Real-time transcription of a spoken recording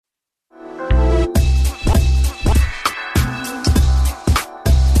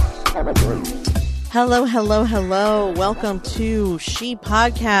Hello, hello, hello. Welcome to She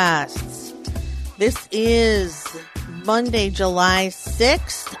Podcasts. This is Monday, July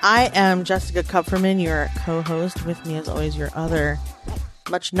 6th. I am Jessica Kupferman, your co-host. With me, as always, your other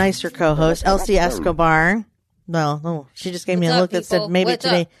much nicer co-host, Elsie Escobar. Well, no, she just gave me a look that said maybe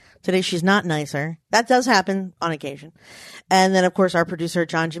today she's not nicer. That does happen on occasion. And then, of course, our producer,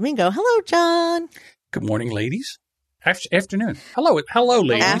 John Domingo. Hello, John. Good morning, ladies. Afternoon. Hello,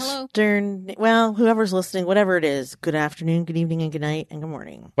 ladies. Well, whoever's listening, whatever it is, good afternoon, good evening, and good night, and good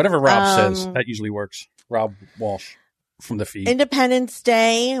morning. Whatever Rob says, that usually works. Rob Walsh from the feed. Independence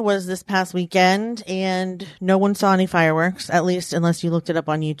Day was this past weekend, and no one saw any fireworks, at least unless you looked it up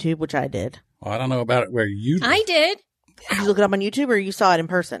on YouTube, which I did. Well, I don't know about it where you did. I did. Did you look it up on YouTube, or you saw it in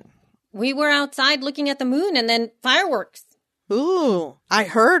person? We were outside looking at the moon, and then fireworks. Ooh, I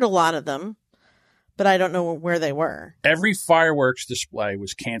heard a lot of them, but I don't know where they were. Every fireworks display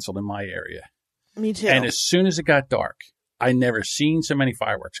was canceled in my area. Me too. And as soon as it got dark, I never seen so many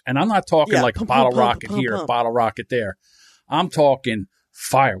fireworks. And I'm not talking like a bottle rocket here, a bottle rocket there. I'm talking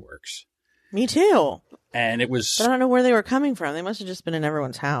fireworks. Me too. And it was... But I don't know where they were coming from. They must have just been in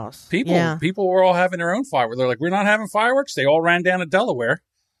everyone's house. People were all having their own fireworks. They're like, we're not having fireworks. They all ran down to Delaware,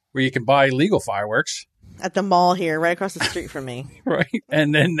 where you can buy legal fireworks. At the mall here, right across the street from me. Right.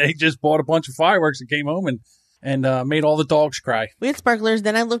 And then they just bought a bunch of fireworks and came home and made all the dogs cry. We had sparklers.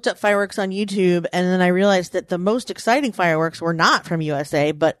 Then I looked up fireworks on YouTube, and then I realized that the most exciting fireworks were not from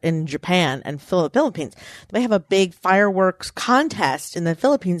USA, but in Japan and Philippines. They have a big fireworks contest in the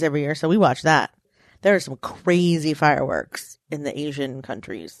Philippines every year, so we watch that. There are some crazy fireworks in the Asian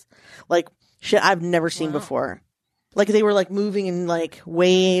countries. Like, shit I've never seen before. Like, they were, like, moving in, like,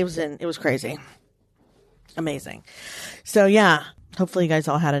 waves, and it was crazy. Amazing. So, yeah, hopefully you guys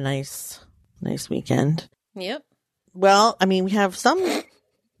all had a nice weekend. Yep. Well, I mean, we have some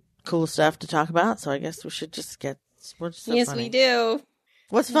cool stuff to talk about, so I guess we should just get... Yes, funny. We do.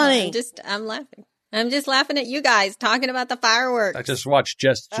 What's funny? I'm laughing. I'm just laughing at you guys talking about the fireworks. I just watched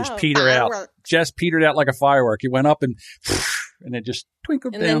Jess just peter out. Jess petered out like a firework. He went up and it just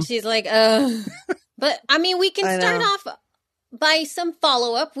twinkled down. And then she's like, But, I mean, we can start off by some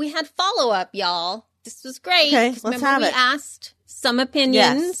follow-up. We had follow-up, y'all. This was great. Okay, let's have it. We asked some opinions.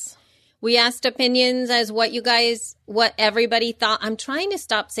 Yes. We asked opinions as what everybody thought. I'm trying to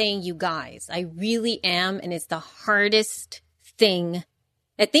stop saying you guys. I really am. And it's the hardest thing.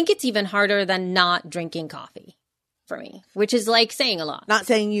 I think it's even harder than not drinking coffee for me, which is like saying a lot. Not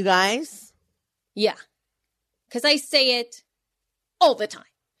saying you guys? Yeah. Because I say it all the time.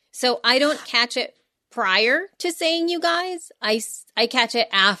 So I don't catch it prior to saying you guys. I catch it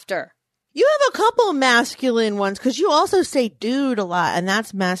after. You have a couple masculine ones because you also say dude a lot, and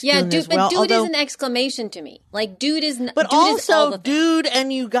that's masculine as well. But dude is an exclamation to me. Like dude is. But dude also, dude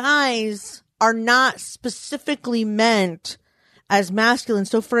and you guys are not specifically meant as masculine.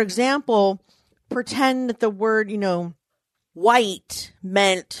 So, for example, pretend that the word, white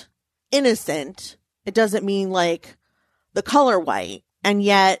meant innocent. It doesn't mean like the color white, and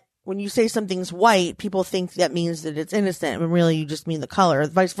yet. When you say something's white, people think that means that it's innocent, when really you just mean the color.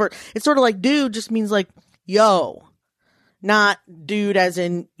 Vice versa. It's sort of like dude just means like, yo. Not dude as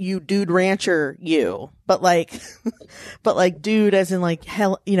in you dude rancher you. But like dude as in like,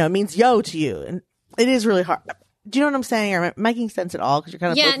 hell, it means yo to you. And it is really hard. Do you know what I'm saying? Am I making sense at all? Because you're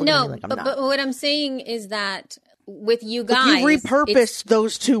kind of both looking at me like I'm not. But what I'm saying is that with you guys. You repurposed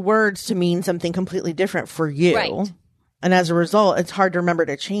those two words to mean something completely different for you. Right. And as a result, it's hard to remember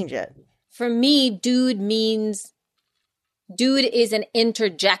to change it. For me, dude is an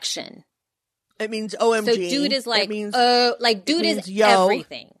interjection. It means OMG. So dude is like, dude is yo.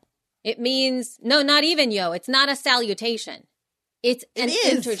 Everything. It means, no, not even yo. It's not a salutation. It's an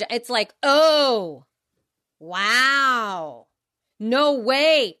interjection. It's like, oh, wow. No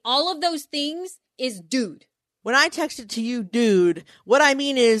way. All of those things is dude. When I text it to you, dude, what I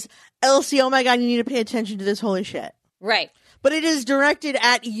mean is, Elsie, oh my God, you need to pay attention to this holy shit. Right. But it is directed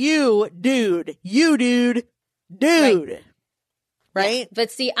at you, dude. You, dude. Dude. Right? Yeah.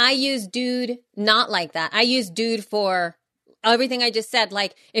 But see, I use dude not like that. I use dude for everything I just said.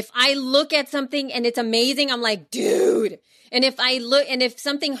 Like, if I look at something and it's amazing, I'm like, dude. And if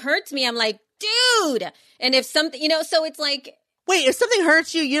something hurts me, I'm like, dude. And if something, so it's like. Wait, if something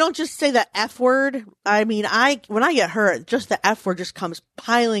hurts you, you don't just say the F word? I mean, when I get hurt, just the F word just comes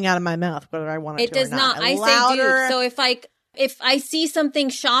piling out of my mouth, whether I want it to or not. It does not. I say dude. So if I see something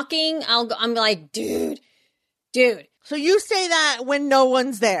shocking, I'm like, dude. So you say that when no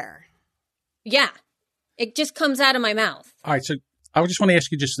one's there? Yeah. It just comes out of my mouth. All right. So I just want to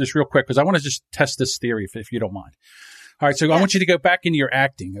ask you just this real quick, because I want to just test this theory, if you don't mind. All right. So I want you to go back into your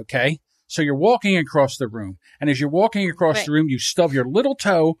acting. Okay. So you're walking across the room. And as you're walking across the room, you stub your little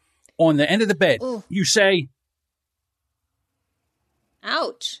toe on the end of the bed. Ooh. You say,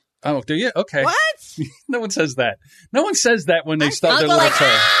 ouch. oh, do you? Okay. What? No one says that. No one says that when they stub their little toe.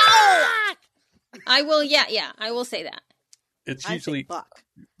 Ah! I will, yeah, I will say that. It's I usually, say fuck.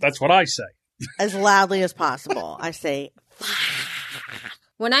 that's what I say. As loudly as possible. I say fuck.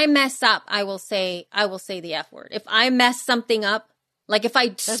 When I mess up, I will say the F word. If I mess something up, like if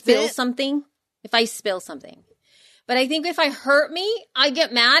I spill something. But I think if I hurt me, I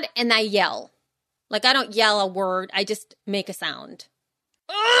get mad and I yell. Like I don't yell a word. I just make a sound.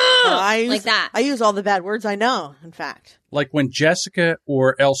 Like that. I use all the bad words I know, in fact. Like when Jessica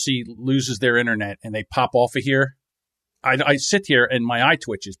or Elsie loses their internet and they pop off of here, I sit here and my eye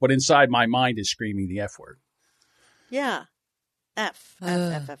twitches, but inside my mind is screaming the F word. Yeah. F.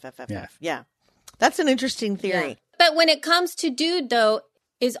 Yeah. Yeah. That's an interesting theory. Yeah. But when it comes to dude, though,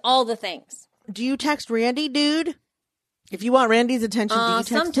 is all the things. Do you text Randy dude? If you want Randy's attention, do you text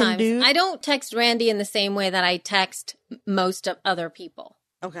sometimes. him dude? I don't text Randy in the same way that I text most of other people.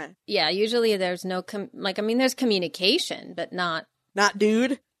 Okay. Yeah, usually there's no, there's communication, but not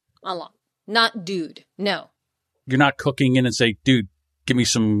dude? a lot. Not dude. No. You're not cooking in and say, dude, give me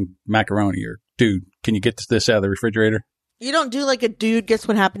some macaroni, or dude, can you get this out of the refrigerator? You don't do like a dude, guess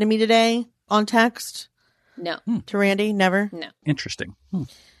what happened to me today on text? No. To Randy? Never? No. Interesting.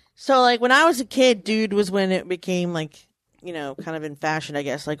 So like when I was a kid, dude was when it became like, you know, kind of in fashion, I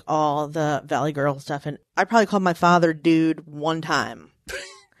guess, like all the Valley Girl stuff. And I probably called my father dude one time.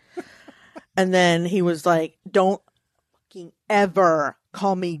 And then he was like, don't fucking ever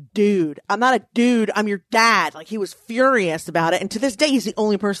call me dude. I'm not a dude. I'm your dad. Like he was furious about it. And to this day, he's the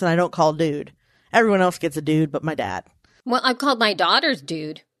only person I don't call dude. Everyone else gets a dude, but my dad. Well, I've called my daughters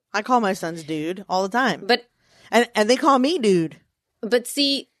dude. I call my sons dude all the time. But and they call me dude. But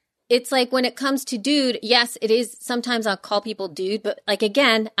see, it's like when it comes to dude, yes, it is. Sometimes I'll call people dude, but like,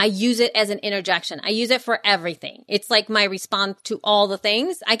 again, I use it as an interjection. I use it for everything. It's like my response to all the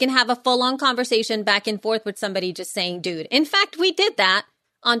things. I can have a full on conversation back and forth with somebody just saying dude. In fact, we did that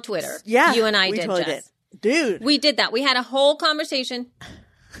on Twitter. Yeah. You and I did, totally Jess. Dude. We did that. We had a whole conversation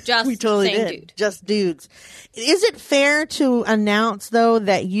just we totally saying did. dude. Just dudes. Is it fair to announce, though,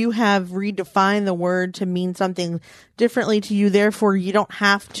 that you have redefined the word to mean something differently to you, therefore you don't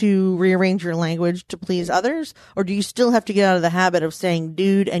have to rearrange your language to please others? Or do you still have to get out of the habit of saying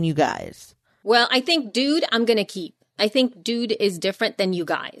dude and you guys? Well, I think dude, I'm going to keep. I think dude is different than you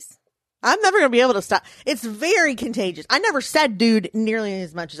guys. I'm never going to be able to stop. It's very contagious. I never said dude nearly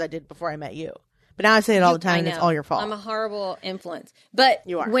as much as I did before I met you. But now I say it all the time, and it's all your fault. I'm a horrible influence. But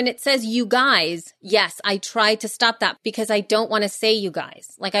you are. When it says you guys, yes, I try to stop that because I don't want to say you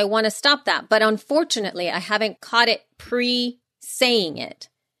guys. Like, I want to stop that. But unfortunately, I haven't caught it pre-saying it.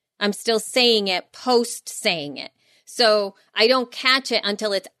 I'm still saying it post-saying it. So I don't catch it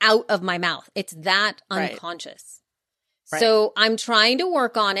until it's out of my mouth. It's that unconscious. Right. So I'm trying to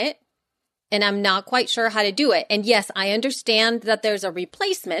work on it, and I'm not quite sure how to do it. And yes, I understand that there's a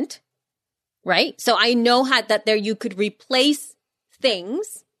replacement. Right? So I know how that there you could replace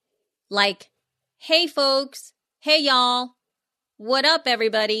things like, hey folks, hey y'all, what up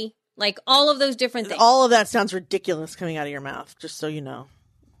everybody? Like all of those different things. All of that sounds ridiculous coming out of your mouth, just so you know.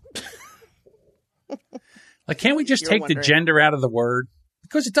 Like, can't we just take the gender out of the word?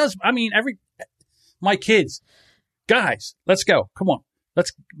 Because it does. I mean, my kids, guys, let's go. Come on.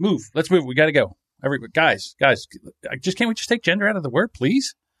 Let's move. We got to go. Guys, can't we just take gender out of the word,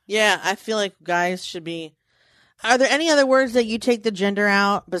 please? Yeah, I feel like guys should be. Are there any other words that you take the gender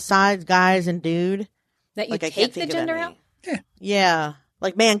out besides guys and dude? That you take the gender out? Yeah. Yeah.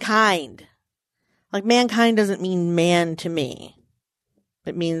 Like mankind. Like mankind doesn't mean man to me.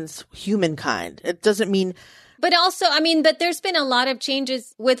 It means humankind. It doesn't mean. But also, but there's been a lot of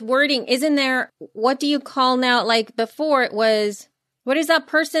changes with wording. Isn't there? What do you call now? Like before it was, what is that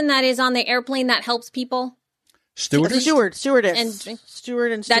person that is on the airplane that helps people? Stewardess. Steward and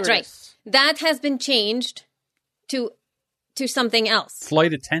stewardess. That's right. That has been changed to something else.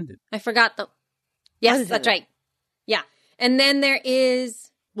 Flight attendant. I forgot the. Yes, that's right. Yeah, and then there is.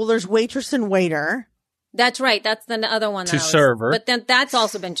 Well, there's waitress and waiter. That's right. That's the other one. Server. But then that's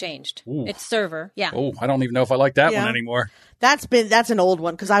also been changed. Ooh. It's server. Yeah. Oh, I don't even know if I like that one anymore. That's an old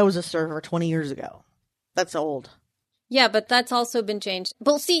one because I was a server 20 years ago. That's old. Yeah, but that's also been changed.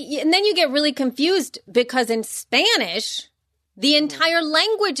 But see, and then you get really confused because in Spanish, the entire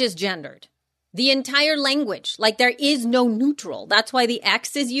language is gendered. The entire language. Like there is no neutral. That's why the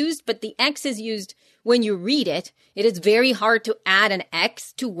X is used, but the X is used when you read it. It is very hard to add an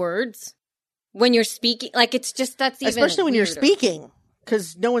X to words when you're speaking. Like it's just, that's even especially when weirder. You're speaking.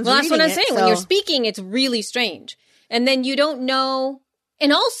 because no one's Well, that's reading what I'm it, saying. so- When you're speaking, it's really strange. And then you don't know.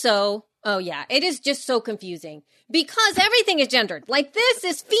 And also, oh yeah, it is just so confusing because everything is gendered. Like this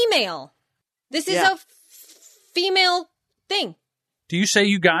is female. This is a female thing. Do you say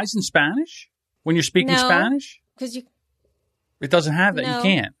you guys in Spanish when you're speaking Spanish? Because you. It doesn't have that. No. You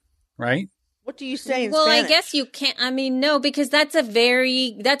can't, right? What do you say in Well, Spanish? I guess you can't. I mean, no, because that's a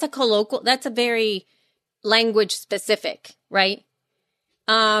colloquial, that's a very language specific, right?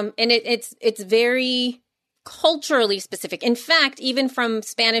 And it's very culturally specific. In fact, even from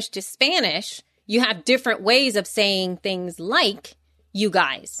Spanish to Spanish, you have different ways of saying things like you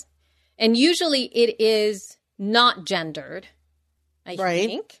guys. And usually it is not gendered, I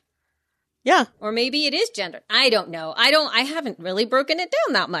think. Yeah. Or maybe it is gendered. I don't know. I haven't really broken it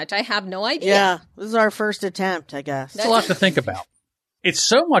down that much. I have no idea. Yeah. This is our first attempt, I guess. It's a lot to think about. It's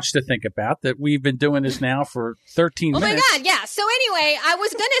so much to think about that we've been doing this now for 13 minutes. Oh my God, yeah. So anyway, I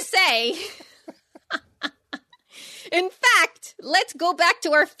was going to say, in fact, let's go back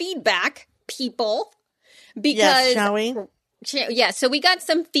to our feedback, people. Because, yes, shall we? Yeah, so we got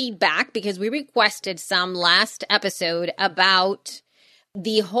some feedback because we requested some last episode about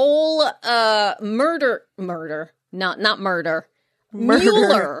the whole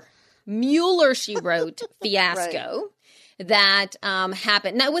Mueller, she wrote, fiasco that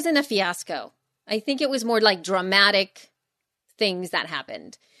happened. No, it wasn't a fiasco. I think it was more like dramatic things that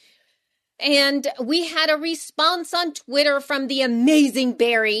happened. And we had a response on Twitter from the amazing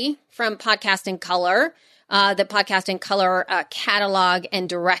Barry from Podcast in Color, the Podcast in Color catalog and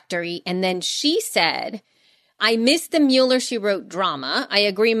directory. And then she said, I missed the Mueller, she wrote drama. I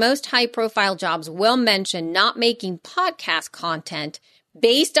agree most high-profile jobs will mention not making podcast content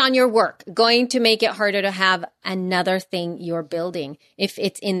based on your work, going to make it harder to have another thing you're building if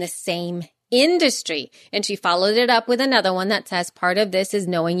it's in the same industry. And she followed it up with another one that says part of this is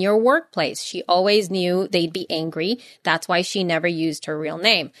knowing your workplace. She always knew they'd be angry. That's why she never used her real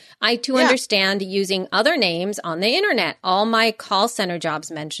name. I too understand using other names on the internet. All my call center jobs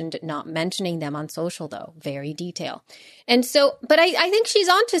mentioned not mentioning them on social though. Very detail. And so, but I think she's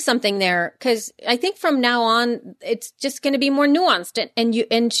onto something there because I think from now on, it's just going to be more nuanced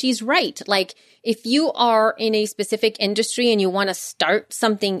and she's right. Like if you are in a specific industry and you want to start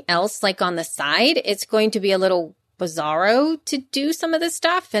something else like on the side, it's going to be a little bizarro to do some of this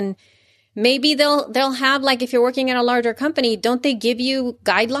stuff. And maybe they'll have, like, if you're working at a larger company, don't they give you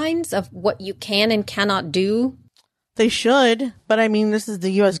guidelines of what you can and cannot do? They should, but I mean, this is the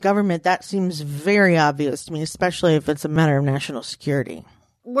U.S. government. That seems very obvious to me, especially if it's a matter of national security.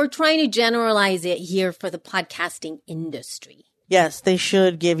 We're trying to generalize it here for the podcasting industry. Yes, they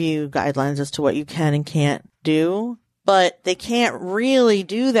should give you guidelines as to what you can and can't do, but they can't really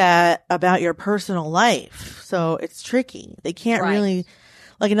do that about your personal life. So it's tricky. They can't really,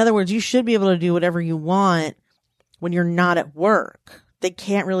 like, in other words, you should be able to do whatever you want when you're not at work. They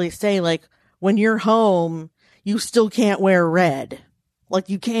can't really say, like, when you're home, you still can't wear red. Like,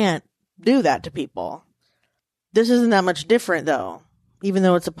 you can't do that to people. This isn't that much different, though. Even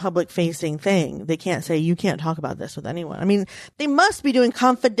though it's a public-facing thing, they can't say, you can't talk about this with anyone. I mean, they must be doing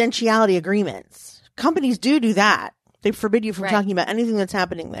confidentiality agreements. Companies do that. They forbid you from talking about anything that's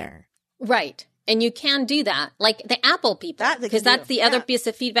happening there. Right. And you can do that. Like the Apple people. Because that's the other piece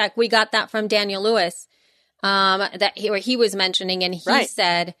of feedback. We got that from Daniel Lewis, that he was mentioning, and he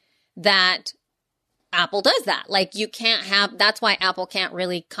said that Apple does that. Like, you can't have, that's why Apple can't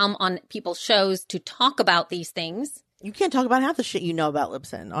really come on people's shows to talk about these things. You can't talk about half the shit you know about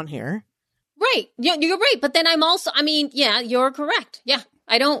Libsyn on here. Right. You're right. But then you're correct. Yeah.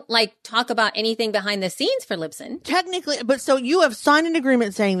 I don't talk about anything behind the scenes for Libsyn. Technically, but so you have signed an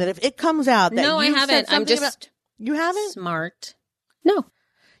agreement saying that if it comes out that I haven't. I'm just you haven't? Smart. No.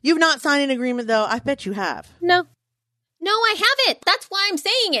 You've not signed an agreement though. I bet you have. No, I haven't. That's why I'm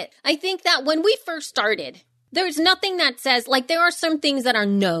saying it. I think that when we first started, there's nothing that says, there are some things that are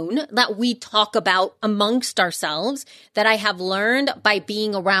known that we talk about amongst ourselves that I have learned by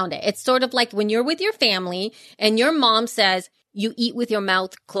being around it. It's sort of like when you're with your family and your mom says, you eat with your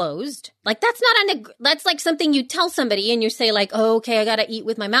mouth closed. That's like something you tell somebody and you say oh, okay, I got to eat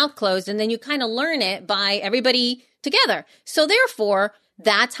with my mouth closed. And then you kind of learn it by everybody together. So therefore,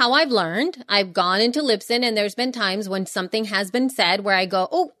 that's how I've learned. I've gone into Libsyn and there's been times when something has been said where I go,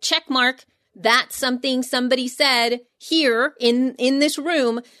 oh, check mark. That's something somebody said here in this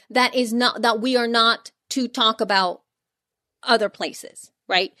room that is not, that we are not to talk about other places.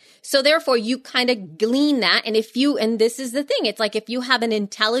 right? So therefore you kind of glean that. And and this is the thing, it's like if you have an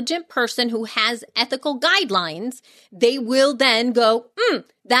intelligent person who has ethical guidelines, they will then go,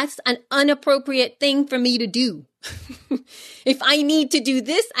 that's an inappropriate thing for me to do. If I need to do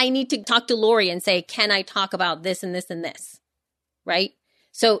this, I need to talk to Lori and say, can I talk about this and this and this? Right?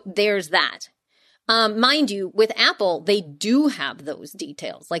 So there's that. Mind you, with Apple, they do have those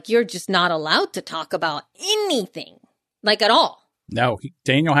details. Like you're just not allowed to talk about anything, like at all. No,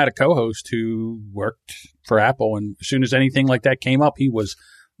 Daniel had a co-host who worked for Apple, and as soon as anything like that came up, he was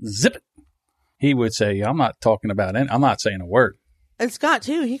zip it. He would say, I'm not talking about it. I'm not saying a word. And Scott,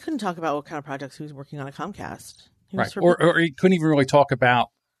 too, he couldn't talk about what kind of projects he was working on at Comcast. Right. Or he couldn't even really talk about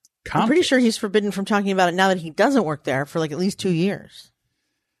Comcast. I'm pretty sure he's forbidden from talking about it now that he doesn't work there for like at least 2 years.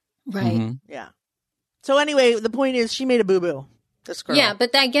 Right. Mm-hmm. Yeah. So anyway, the point is she made a boo-boo, this girl. Yeah,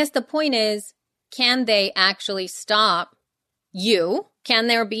 but I guess the point is, can they actually stop you? Can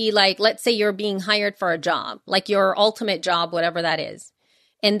there be like, let's say you're being hired for a job, like your ultimate job, whatever that is.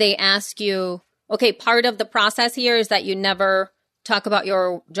 And they ask you, okay, part of the process here is that you never talk about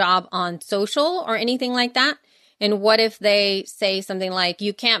your job on social or anything like that. And what if they say something like,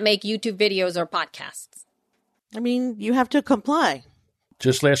 you can't make YouTube videos or podcasts? I mean, you have to comply.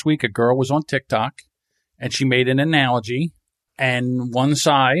 Just last week, a girl was on TikTok and she made an analogy, and one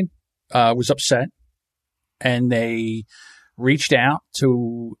side was upset, and they reached out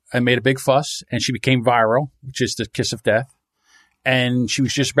to and made a big fuss, and she became viral, which is the kiss of death. And she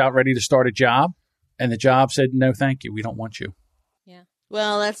was just about ready to start a job, and the job said, no, thank you. We don't want you. Yeah.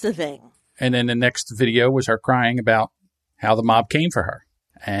 Well, that's the thing. And then the next video was her crying about how the mob came for her.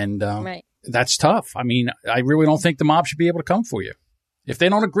 And right. That's tough. I mean, I really don't think the mob should be able to come for you. If they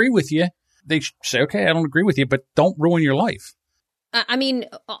don't agree with you, they should say, okay, I don't agree with you, but don't ruin your life. I mean,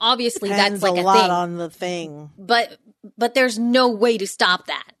 obviously Depends that's like a lot on the thing. But there's no way to stop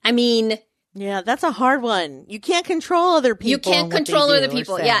that. I mean, yeah, that's a hard one. You can't control other people. You can't control other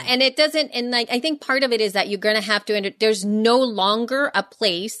people. Yeah. And it doesn't. And like, I think part of it is that you're going to have to, there's no longer a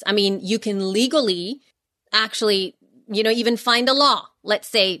place. I mean, you can legally actually, even find a law. Let's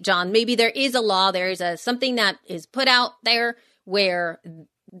say, John, maybe there is a law. There is something that is put out there where,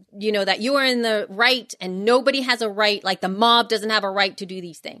 that you are in the right and nobody has a right. Like the mob doesn't have a right to do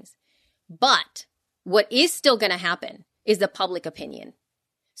these things. But what is still going to happen is the public opinion.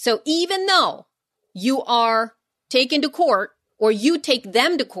 So even though you are taken to court or you take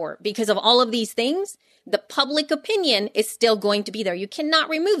them to court because of all of these things, the public opinion is still going to be there. You cannot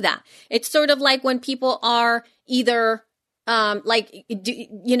remove that. It's sort of like when people are either, what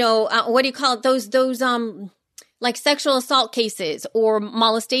do you call it? Those like sexual assault cases or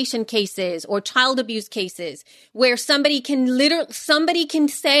molestation cases or child abuse cases where somebody can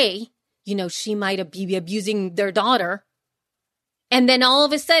say, she might be abusing their daughter. And then all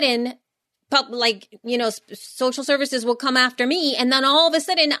of a sudden, social services will come after me. And then all of a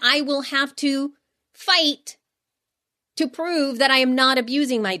sudden I will have to fight to prove that I am not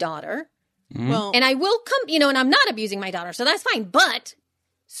abusing my daughter. Mm-hmm. Well, and I will come, and I'm not abusing my daughter. So that's fine. But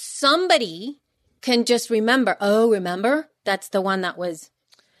somebody can just remember, that's the one that was,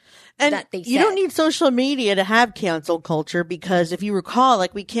 and that they said. You don't need social media to have cancel culture because if you recall,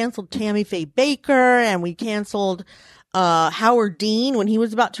 like we canceled Tammy Faye Baker and we canceled Howard Dean when he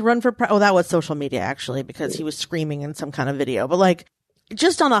was about to run for that was social media actually because he was screaming in some kind of video. But like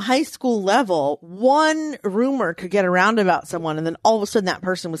just on a high school level, one rumor could get around about someone and then all of a sudden that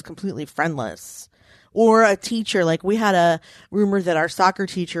person was completely friendless. Or a teacher, like we had a rumor that our soccer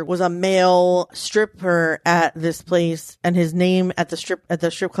teacher was a male stripper at this place and his name at the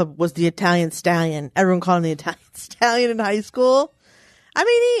strip club was the Italian Stallion. Everyone called him the Italian Stallion in high school. I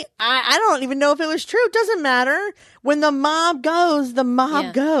mean, I don't even know if it was true. It doesn't matter. When the mob goes, the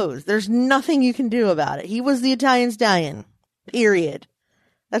mob goes. There's nothing you can do about it. He was the Italian Stallion. Period.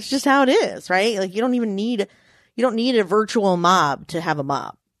 That's just how it is, right? Like you don't need a virtual mob to have a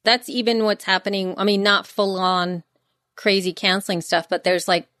mob. That's even what's happening. I mean, not full on crazy canceling stuff, but there's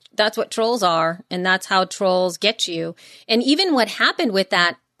like, that's what trolls are. And that's how trolls get you. And even what happened with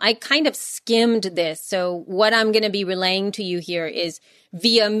that, I kind of skimmed this. So what I'm going to be relaying to you here is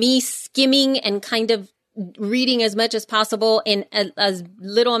via me skimming and kind of reading as much as possible in as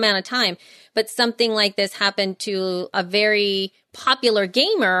little amount of time. But something like this happened to a very popular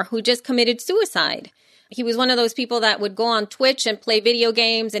gamer who just committed suicide. He was one of those people that would go on Twitch and play video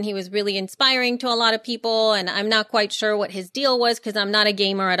games, and he was really inspiring to a lot of people. And I'm not quite sure what his deal was because I'm not a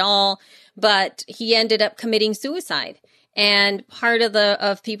gamer at all, but he ended up committing suicide. And part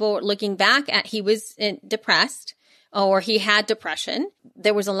of people looking back at, he was depressed. or he had depression.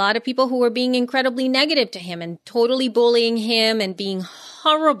 There was a lot of people who were being incredibly negative to him and totally bullying him and being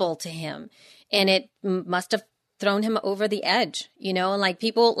horrible to him. And it must have thrown him over the edge, you know, and like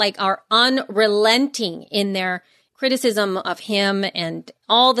people like are unrelenting in their criticism of him and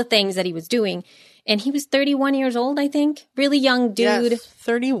all the things that he was doing. And he was 31 years old, I think. Really young dude. Yes,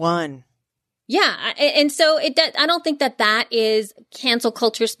 31. Yeah. And so I don't think that is cancel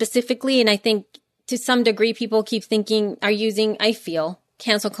culture specifically. And I think to some degree, people keep thinking I feel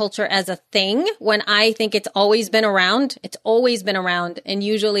cancel culture as a thing when I think it's always been around. It's always been around. And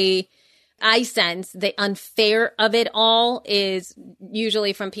usually I sense the unfair of it all is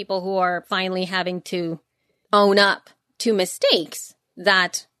usually from people who are finally having to own up to mistakes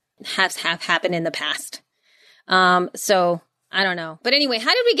that have happened in the past. So I don't know. But anyway,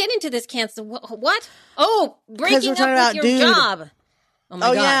 how did we get into this cancel? What? Oh, breaking up with your job. Oh my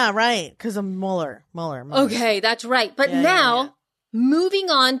God. Yeah, right. Because of Mueller. Okay, that's right. But now, moving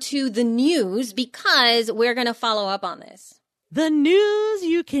on to the news, because we're going to follow up on this. The news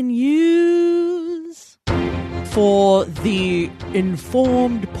you can use for the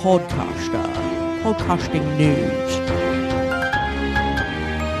informed podcaster. Podcasting news.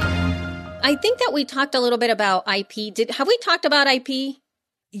 I think that we talked a little bit about IP. Have we talked about IP?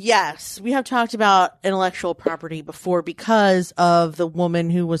 Yes, we have talked about intellectual property before because of the woman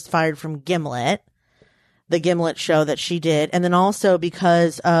who was fired from Gimlet, the Gimlet show that she did, and then also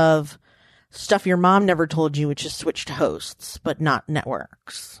because of Stuff Your Mom Never Told You, which is switched hosts, but not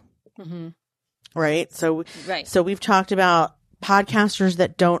networks. Mm-hmm. Right? So we've talked about podcasters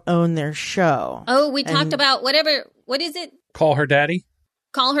that don't own their show. Oh, we talked about what is it? Call Her Daddy?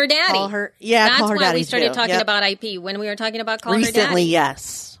 Call Her Daddy. Call Her, yeah, That's Call Her why Daddy we started too. talking about IP when we were talking about Call Her Daddy. Recently,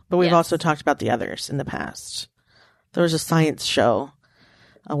 yes. But we've also talked about the others in the past. There was a science show,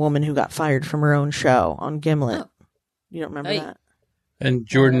 a woman who got fired from her own show on Gimlet. Oh. You don't remember that? And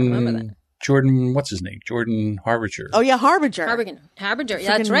Jordan, what's his name? Jordan Harbinger. Oh, yeah, Harbinger. Harbinger.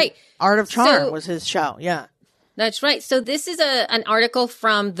 That's right. Art of Charm was his show. Yeah. That's right. So this is an article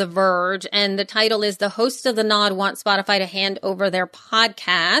from The Verge, and the title is "The Hosts of The Nod Want Spotify to Hand Over Their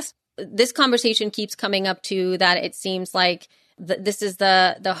Podcast." This conversation keeps coming up too, that it seems like this is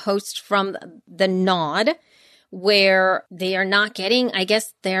the host from The Nod, where they are not getting, I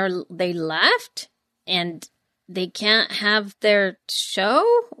guess they left and they can't have their show,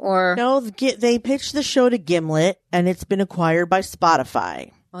 or? No, they pitched the show to Gimlet and it's been acquired by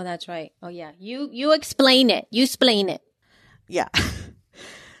Spotify. Oh, that's right. Oh, yeah. You explain it. You explain it. Yeah.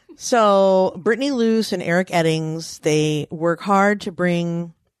 So Brittany Luce and Eric Eddings, they work hard to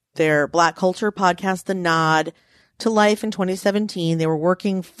bring their Black culture podcast, The Nod, to life in 2017. They were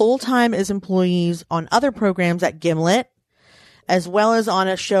working full-time as employees on other programs at Gimlet, as well as on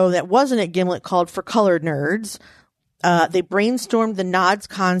a show that wasn't at Gimlet called For Colored Nerds. They brainstormed the Nod's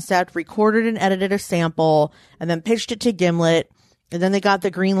concept, recorded and edited a sample, and then pitched it to Gimlet. And then they got the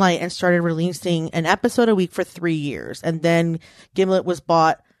green light and started releasing an episode a week for 3 years. And then Gimlet was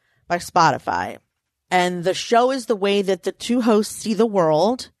bought by Spotify. And the show is the way that the two hosts see the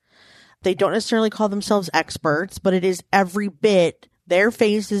world. They don't necessarily call themselves experts, but it is every bit their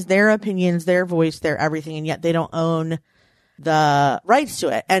faces, their opinions, their voice, their everything. And yet they don't own the rights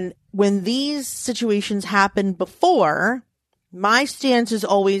to it. And when these situations happen before, my stance is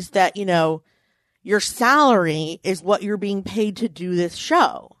always that, your salary is what you're being paid to do this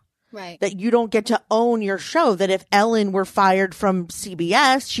show. Right. That you don't get to own your show. That if Ellen were fired from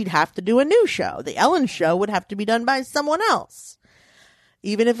CBS, she'd have to do a new show. The Ellen show would have to be done by someone else.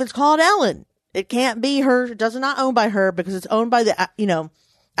 Even if it's called Ellen. It can't be her. It does not owned by her because it's owned by the,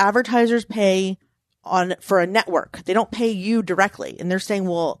 advertisers pay for a network. They don't pay you directly. And they're saying,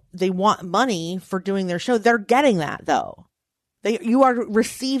 well, they want money for doing their show. They're getting that though. You are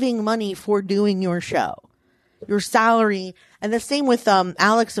receiving money for doing your show, your salary. And the same with,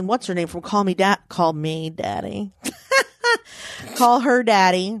 Alex and what's her name from Call Me Daddy, Call Her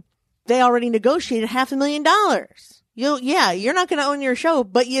Daddy. They already negotiated $500,000. You're not going to own your show,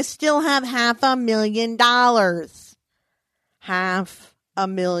 but you still have $500,000.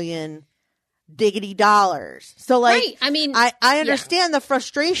 $500,000 diggity dollars. So right. I mean, I understand the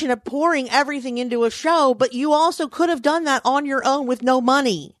frustration of pouring everything into a show, but you also could have done that on your own with no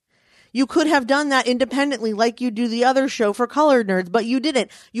money. You could have done that independently like you do the other show For Colored Nerds, but you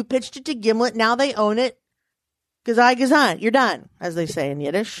didn't. You pitched it to Gimlet. Now they own it. Gazai, you're done, as they say in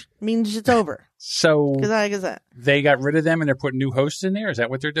Yiddish. It means it's over. So Gazai. They got rid of them and they're putting new hosts in there? Is that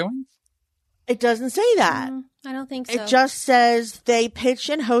what they're doing? It doesn't say that. I don't think so. It just says they pitch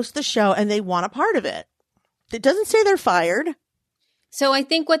and host the show and they want a part of it. It doesn't say they're fired. So I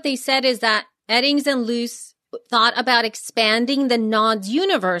think what they said is that Eddings and Luce thought about expanding the Nods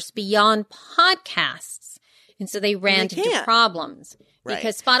universe beyond podcasts. And so they ran into problems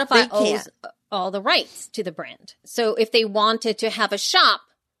because Spotify owns all the rights to the brand. So if they wanted to have a shop,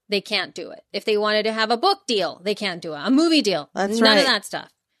 they can't do it. If they wanted to have a book deal, they can't do it. A movie deal, none of that stuff.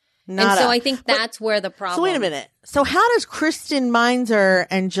 So I think that's where the problem. So wait a minute. So how does Kristen Meinzer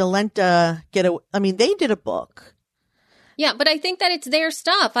and Jolenta get a? I mean, they did a book. Yeah, but I think that it's their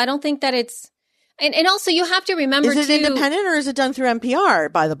stuff. I don't think that it's. And also, you have to remember, is it independent or is it done through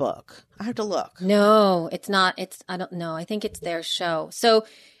NPR by the book? I have to look. No, it's not. I don't know. I think it's their show. So,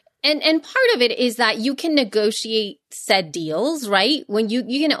 and part of it is that you can negotiate said deals, right? When you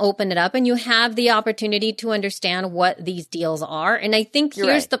can open it up and you have the opportunity to understand what these deals are. And I think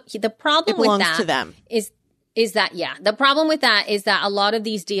here's the problem with that to them. is that, the problem with that is that a lot of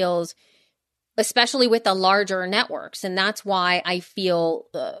these deals, especially with the larger networks. And that's why I feel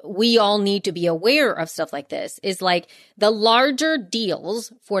we all need to be aware of stuff like this, is like the larger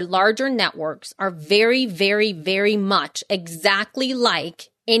deals for larger networks are very, very, very much exactly like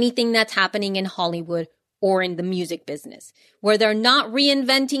anything that's happening in Hollywood or in the music business, where they're not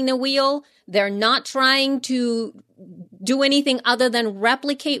reinventing the wheel. They're not trying to do anything other than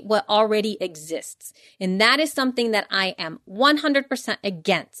replicate what already exists. And that is something that I am 100%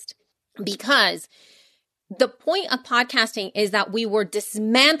 against. Because the point of podcasting is that we were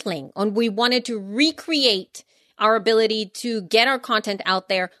dismantling and we wanted to recreate our ability to get our content out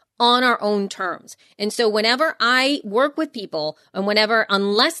there on our own terms. And so whenever I work with people and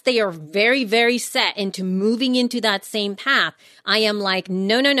unless they are very, very set into moving into that same path, I am like,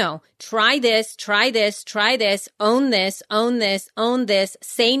 no, try this, own this,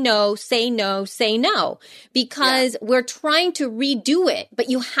 say no, because we're trying to redo it,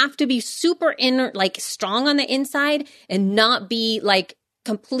 but you have to be super strong on the inside and not be like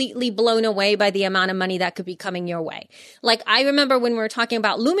completely blown away by the amount of money that could be coming your way. Like, I remember when we were talking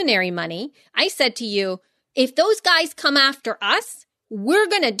about Luminary money, I said to you, if those guys come after us, we're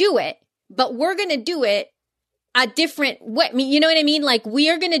going to do it, but we're going to do it a different way. You know what I mean? Like, we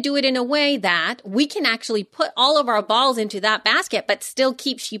are going to do it in a way that we can actually put all of our balls into that basket, but still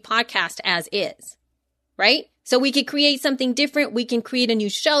keep She Podcast as is. Right? So we could create something different. We can create a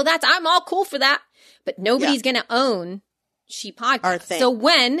new show. I'm all cool for that, but nobody's going to own She Podcast. So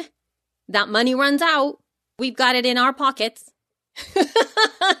when that money runs out, we've got it in our pockets.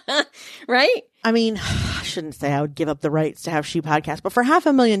 Right? I mean, I shouldn't say I would give up the rights to have She Podcast, but for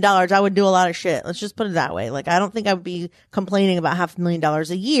 $500,000, I would do a lot of shit. Let's just put it that way. Like, I don't think I would be complaining about $500,000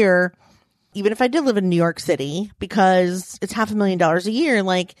 a year, even if I did live in New York City, because it's $500,000 a year.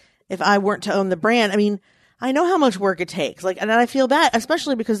 Like, if I weren't to own the brand, I mean, I know how much work it takes. Like, and I feel bad,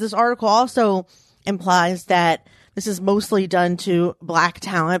 especially because this article also implies that this is mostly done to Black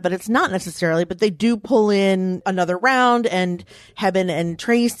talent, but it's not necessarily. But they do pull in Another Round and Heben and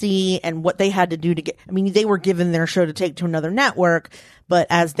Tracy and what they had to do to get. I mean, they were given their show to take to another network, but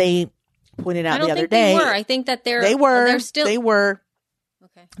as they pointed out the other day, I think that they were.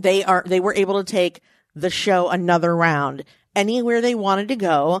 Okay. They were able to take the show another round anywhere they wanted to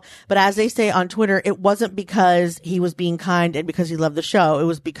go. But as they say on Twitter, it wasn't because he was being kind and because he loved the show. It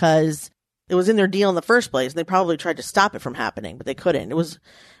was because it was in their deal in the first place. They probably tried to stop it from happening, but they couldn't. It was,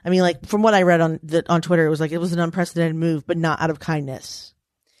 I mean, like, from what I read on Twitter, it was like, it was an unprecedented move, but not out of kindness.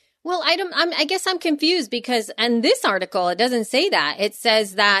 Well, I guess I'm confused because in this article, it doesn't say that. It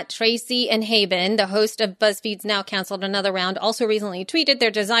says that Tracy and Heben, the host of BuzzFeed's Now Canceled Another Round, also recently tweeted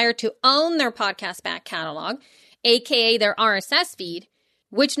their desire to own their podcast back catalog, aka their RSS feed,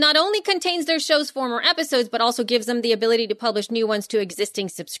 which not only contains their show's former episodes, but also gives them the ability to publish new ones to existing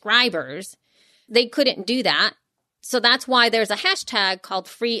subscribers. They couldn't do that. So that's why there's a hashtag called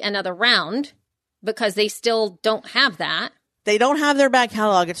Free Another Round, because they still don't have that. They don't have their back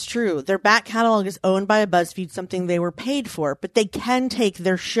catalog. It's true. Their back catalog is owned by a BuzzFeed, something they were paid for, but they can take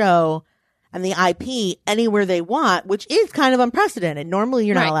their show and the IP anywhere they want, which is kind of unprecedented. Normally,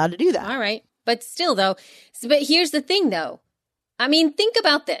 you're not allowed to do that. All right. But still, though, but here's the thing, though. I mean, think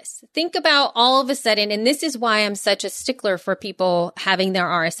about this. Think about all of a sudden, and this is why I'm such a stickler for people having their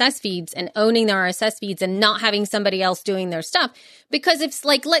RSS feeds and owning their RSS feeds and not having somebody else doing their stuff. Because if,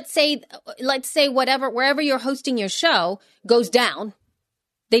 like, let's say wherever you're hosting your show goes down,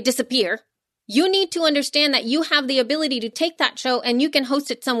 they disappear. You need to understand that you have the ability to take that show and you can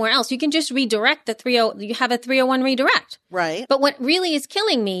host it somewhere else. You can just redirect you have a 301 redirect. Right. But what really is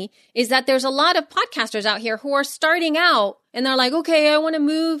killing me is that there's a lot of podcasters out here who are starting out and they're like, okay, I want to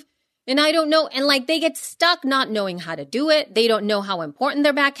move and I don't know. And like, they get stuck not knowing how to do it. They don't know how important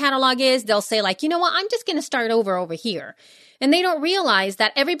their back catalog is. They'll say like, you know what? I'm just going to start over here. And they don't realize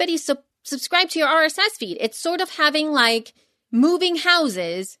that everybody's subscribe to your RSS feed. It's sort of having like moving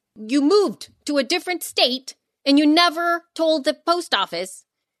houses. You moved to a different state and you never told the post office.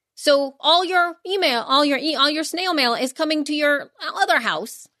 So all your email, all your snail mail is coming to your other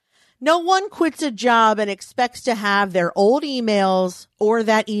house. No one quits a job and expects to have their old emails or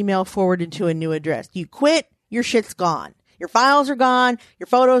that email forwarded to a new address. You quit, your shit's gone. Your files are gone. Your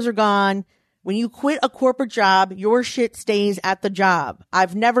photos are gone. When you quit a corporate job, your shit stays at the job.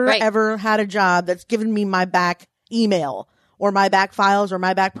 I've never, ever had a job that's given me my back email or my back files or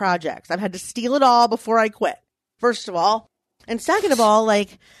my back projects. I've had to steal it all before I quit, first of all. And second of all,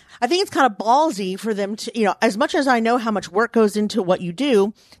 like, I think it's kind of ballsy for them to, you know, as much as I know how much work goes into what you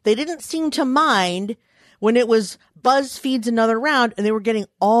do, they didn't seem to mind when it was BuzzFeed's Another Round and they were getting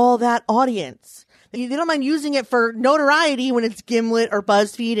all that audience. They don't mind using it for notoriety when it's Gimlet or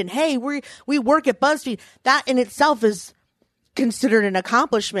BuzzFeed and, hey, we work at BuzzFeed. That in itself is considered an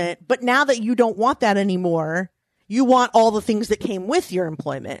accomplishment. But now that you don't want that anymore, you want all the things that came with your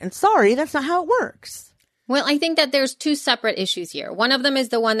employment. And sorry, that's not how it works. Well, I think that there's two separate issues here. One of them is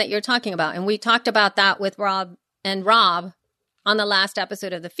the one that you're talking about. And we talked about that with Rob on the last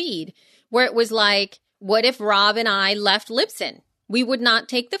episode of the feed, where it was like, what if Rob and I left Libsyn? We would not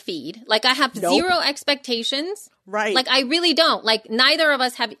take the feed. Like, I have zero expectations. Right. Like, I really don't. Like, neither of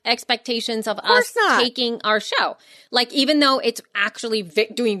us have expectations of us taking our show. Like, even though it's actually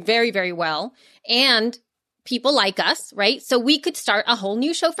doing very, very well and people like us, right? So we could start a whole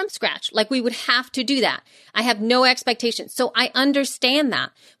new show from scratch. Like, we would have to do that. I have no expectations. So I understand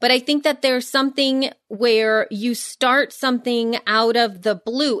that. But I think that there's something where you start something out of the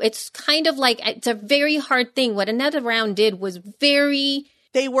blue. It's kind of like, it's a very hard thing. What Another Round did was very...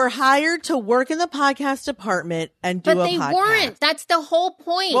 They were hired to work in the podcast department and do a podcast. But they weren't. That's the whole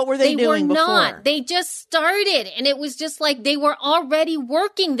point. What were they doing before? Not. They just started. And it was just like they were already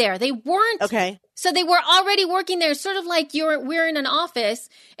working there. They weren't. Okay. So they were already working there. Sort of like we're in an office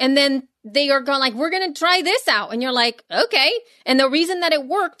and then they are going like, we're going to try this out. And you're like, okay. And the reason that it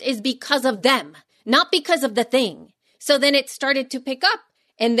worked is because of them, not because of the thing. So then it started to pick up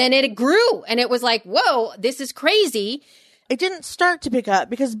and then it grew and it was like, whoa, this is crazy. It didn't start to pick up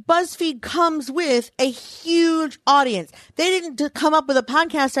because BuzzFeed comes with a huge audience. They didn't come up with a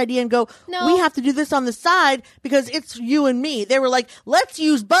podcast idea and go, we have to do this on the side because it's you and me. They were like, let's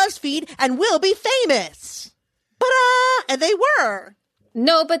use BuzzFeed and we'll be famous. And they were.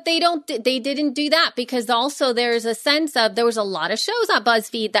 No, but they didn't do that because also there's a sense of there was a lot of shows on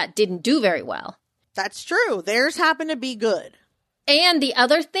BuzzFeed that didn't do very well. That's true. Theirs happened to be good. And the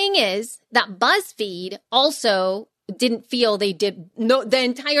other thing is that BuzzFeed also didn't feel the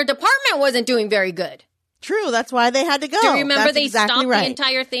entire department wasn't doing very good. True. That's why they had to go. Do you remember that's they exactly stopped the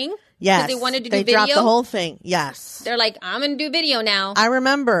entire thing? Yes. Because they wanted to do video? They dropped the whole thing. Yes. They're like, I'm going to do video now. I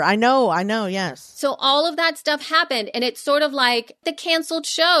remember. I know. Yes. So all of that stuff happened. And it's sort of like the canceled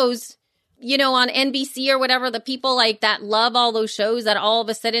shows, you know, on NBC or whatever, the people like that love all those shows that all of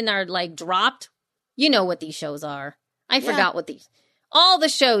a sudden are like dropped. You know what these shows are. I forgot what all the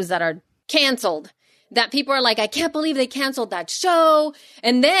shows that are canceled. That people are like, I can't believe they canceled that show.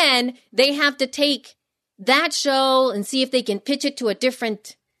 And then they have to take that show and see if they can pitch it to a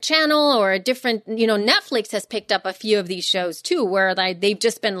different channel or a different, you know, Netflix has picked up a few of these shows too, where they've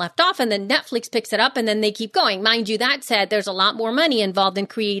just been left off and then Netflix picks it up and then they keep going. Mind you, that said, there's a lot more money involved in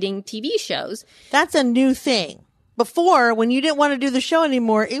creating TV shows. That's a new thing. Before, when you didn't want to do the show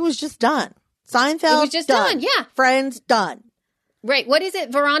anymore, it was just done. Seinfeld, it was just done. Yeah. Friends, done. Right. What is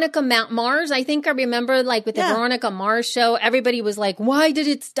it? Veronica Mars? I think I remember like with the Veronica Mars show, everybody was like, why did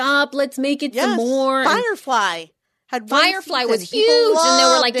it stop? Let's make it some more. Firefly. Firefly was huge. And they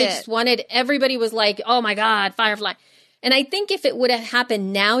were like, they just wanted, everybody was like, oh my God, Firefly. And I think if it would have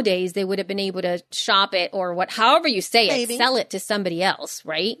happened nowadays, they would have been able to shop it or however you say it, sell it to somebody else,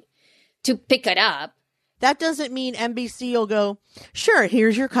 right? To pick it up. That doesn't mean NBC will go, sure,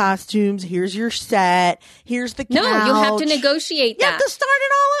 here's your costumes, here's your set, here's the couch. No, you have to negotiate that. You have to start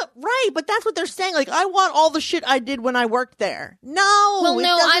it all up. Right, but that's what they're saying. Like, I want all the shit I did when I worked there. No, well,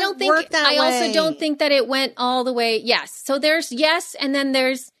 no, I don't think, I also don't think that it went all the way. Yes. So there's yes, and then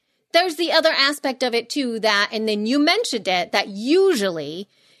there's the other aspect of it too, and then you mentioned it, that usually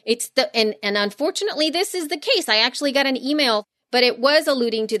it's and unfortunately this is the case. I actually got an email, but it was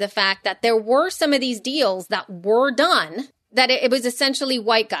alluding to the fact that there were some of these deals that were done, that it was essentially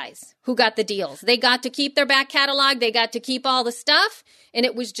white guys who got the deals. They got to keep their back catalog. They got to keep all the stuff. And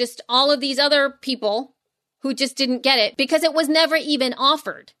it was just all of these other people who just didn't get it because it was never even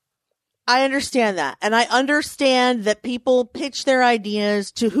offered. I understand that. And I understand that people pitch their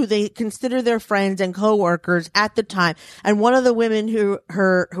ideas to who they consider their friends and coworkers at the time. And one of the women who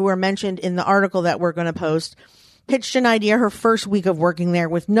are mentioned in the article that we're going to post pitched an idea her first week of working there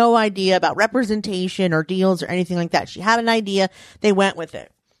with no idea about representation or deals or anything like that. She had an idea. They went with it.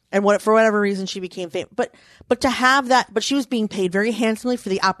 And for whatever reason, she became famous. But to have that, but she was being paid very handsomely for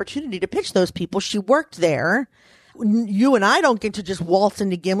the opportunity to pitch those people. She worked there. You and I don't get to just waltz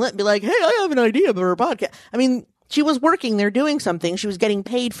into Gimlet and be like, hey, I have an idea for a podcast. I mean, she was working there doing something. She was getting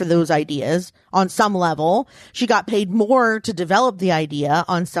paid for those ideas on some level. She got paid more to develop the idea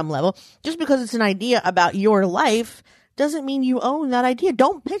on some level. Just because it's an idea about your life doesn't mean you own that idea.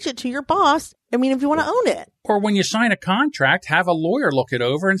 Don't pitch it to your boss. I mean, if you want to own it. Or when you sign a contract, have a lawyer look it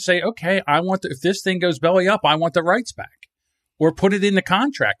over and say, okay, if this thing goes belly up, I want the rights back. Or put it in the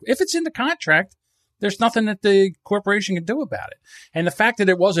contract. If it's in the contract, there's nothing that the corporation can do about it. And the fact that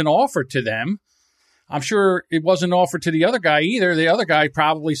it wasn't offered to them, I'm sure it wasn't offered to the other guy either. The other guy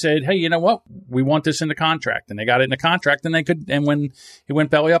probably said, hey, you know what? We want this in the contract. And they got it in the contract, and when it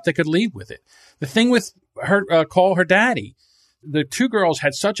went belly up, they could leave with it. The thing with her, Call Her Daddy, the two girls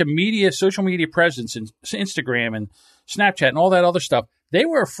had such a social media presence in Instagram and Snapchat and all that other stuff. They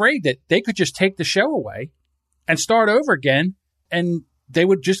were afraid that they could just take the show away and start over again, and they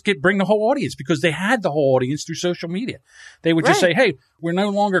would just bring the whole audience because they had the whole audience through social media. They would just say, hey, we're no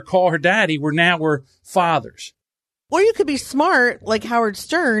longer Call Her Daddy. We're fathers. Or you could be smart like Howard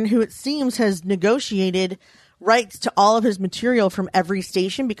Stern, who it seems has negotiated rights to all of his material from every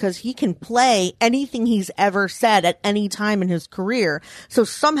station because he can play anything he's ever said at any time in his career. So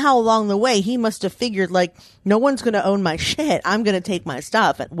somehow along the way, he must have figured like, no one's going to own my shit. I'm going to take my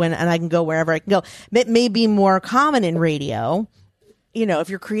stuff and I can go wherever I can go. It may be more common in radio. You know, if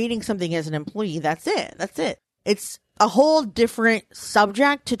you're creating something as an employee, that's it. That's it. It's a whole different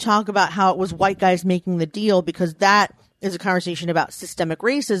subject to talk about how it was white guys making the deal, because that is a conversation about systemic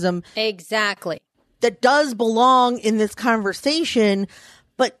racism. Exactly. That does belong in this conversation,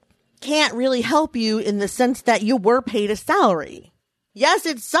 but can't really help you in the sense that you were paid a salary. Yes,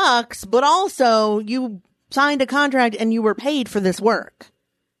 it sucks, but also you signed a contract and you were paid for this work.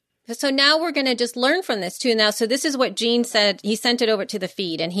 So now we're going to just learn from this too. Now, so this is what Gene said. He sent it over to the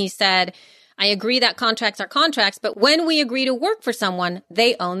feed and he said, I agree that contracts are contracts, but when we agree to work for someone,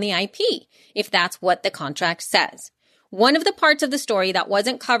 they own the IP, if that's what the contract says. One of the parts of the story that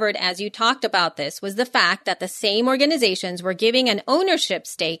wasn't covered as you talked about this was the fact that the same organizations were giving an ownership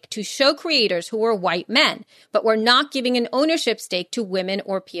stake to show creators who were white men, but were not giving an ownership stake to women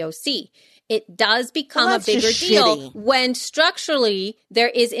or POC. It does become a bigger deal when structurally there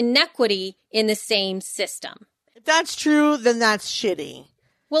is inequity in the same system. If that's true, then that's shitty.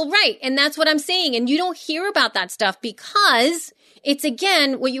 Well, right. And that's what I'm saying. And you don't hear about that stuff because it's,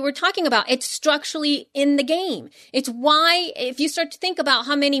 again, what you were talking about. It's structurally in the game. It's why, if you start to think about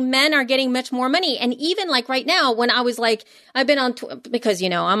how many men are getting much more money, and even like right now, when I was like, I've been on, because, you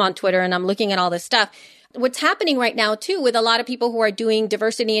know, I'm on Twitter and I'm looking at all this stuff. What's happening right now, too, with a lot of people who are doing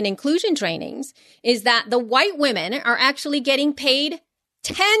diversity and inclusion trainings is that the white women are actually getting paid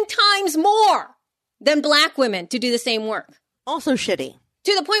 10 times more than black women to do the same work. Also shitty.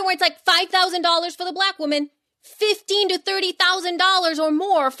 To the point where it's like $5,000 for the black woman, $15,000 to $30,000 or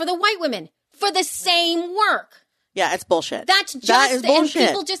more for the white women for the same work. Yeah, it's bullshit. That is bullshit. And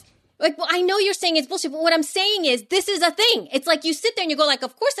people just... Like, well, I know you're saying it's bullshit, but what I'm saying is this is a thing. It's like you sit there and you go like,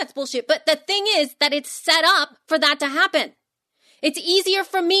 of course that's bullshit. But the thing is that it's set up for that to happen. It's easier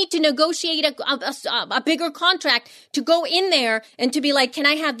for me to negotiate a bigger contract, to go in there and to be like, can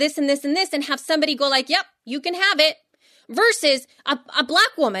I have this and this and this, and have somebody go like, yep, you can have it. Versus a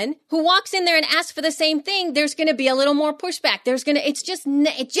black woman who walks in there and asks for the same thing, there's going to be a little more pushback. It's just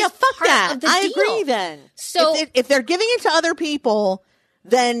fuck part that. of the deal. I agree then. So if they're giving it to other people,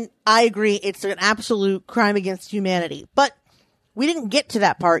 then I agree it's an absolute crime against humanity. But we didn't get to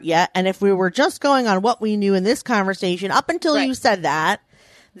that part yet. And if we were just going on what we knew in this conversation up until you said that,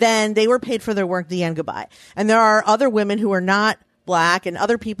 then they were paid for their work, the end, goodbye. And there are other women who are not black and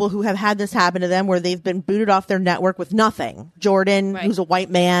other people who have had this happen to them where they've been booted off their network with nothing. Jordan, who's a white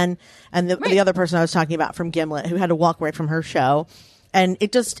man, and the other person I was talking about from Gimlet who had to walk away from her show. And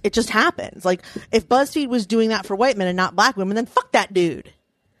it just happens. Like, if BuzzFeed was doing that for white men and not black women, then fuck that dude.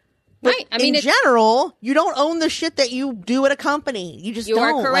 But right. I mean, in general, you don't own the shit that you do at a company. You just don't. You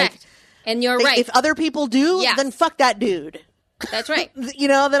are correct. Like, and you're right. If other people do, then fuck that dude. That's right. You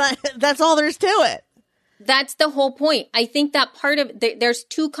know, that's all there is to it. That's the whole point. I think that part of there's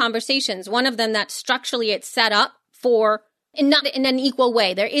two conversations. One of them that structurally it's set up for, and not in an equal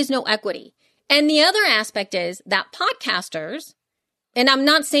way. There is no equity. And the other aspect is that podcasters and I'm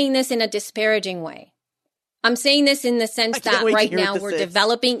not saying this in a disparaging way. I'm saying this in the sense that right now we're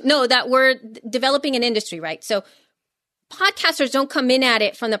developing an industry, right? So podcasters don't come in at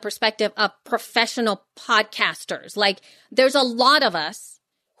it from the perspective of professional podcasters. Like there's a lot of us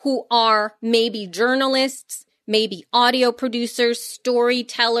who are maybe journalists, maybe audio producers,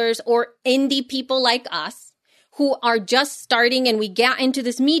 storytellers, or indie people like us who are just starting, and we get into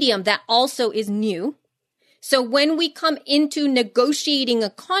this medium that also is new. So when we come into negotiating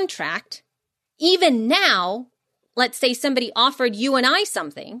a contract, even now, let's say somebody offered you and I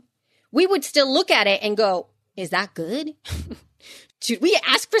something, we would still look at it and go, is that good? Should we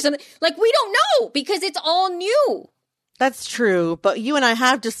ask for something? Like, we don't know because it's all new. That's true. But you and I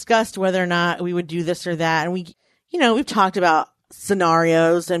have discussed whether or not we would do this or that. And we've talked about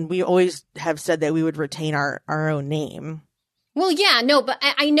scenarios, and we always have said that we would retain our own name. Well, yeah, no, but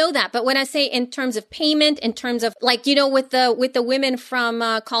I know that. But when I say in terms of payment, in terms of like, with the women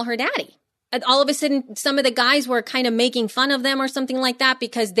from Call Her Daddy, all of a sudden, some of the guys were kind of making fun of them or something like that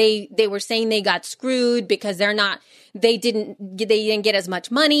because they were saying they got screwed because they didn't get as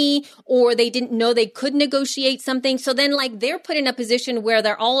much money, or they didn't know they could negotiate something. So then like they're put in a position where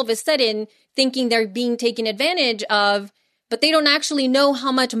they're all of a sudden thinking they're being taken advantage of, but they don't actually know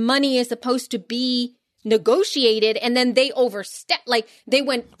how much money is supposed to be negotiated, and then they overstepped. Like they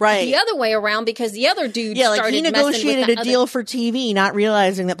went the other way around because the other dude started he negotiated a deal for TV, not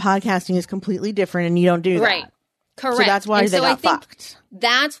realizing that podcasting is completely different, and you don't do that. Right. Correct. So that's why they got fucked.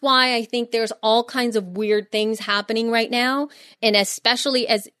 That's why I think there's all kinds of weird things happening right now, and especially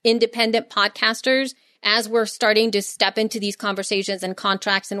as independent podcasters, as we're starting to step into these conversations and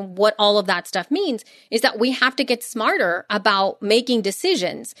contracts and what all of that stuff means, is that we have to get smarter about making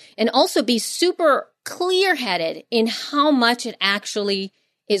decisions and also be super clear-headed in how much it actually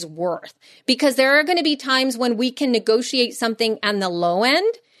is worth. Because there are going to be times when we can negotiate something on the low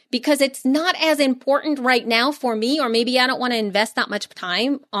end because it's not as important right now for me, or maybe I don't want to invest that much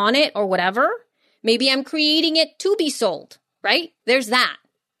time on it or whatever. Maybe I'm creating it to be sold, right? There's that.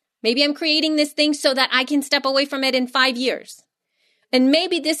 Maybe I'm creating this thing so that I can step away from it in 5 years. And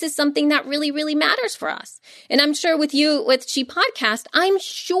maybe this is something that really, really matters for us. And I'm sure with you, with She Podcast, I'm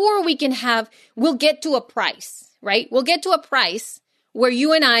sure we'll get to a price, right? We'll get to a price where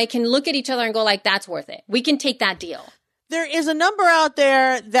you and I can look at each other and go like, that's worth it. We can take that deal. There is a number out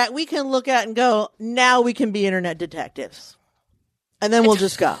there that we can look at and go, now we can be internet detectives. And then we'll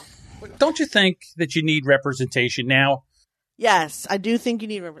just go. Don't you think that you need representation now? Yes, I do think you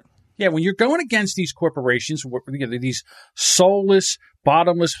need representation. Yeah, when you're going against these corporations, these soulless,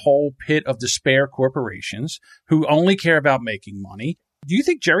 bottomless hole pit of despair corporations who only care about making money, do you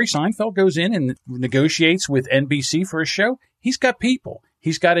think Jerry Seinfeld goes in and negotiates with NBC for a show? He's got people.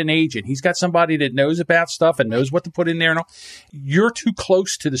 He's got an agent. He's got somebody that knows about stuff and knows what to put in there. And all. You're too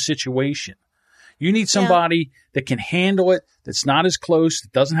close to the situation. You need somebody that can handle it, that's not as close,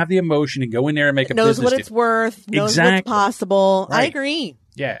 that doesn't have the emotion, and go in there and make a business deal. Knows what it's worth, knows what's possible. Right. I agree.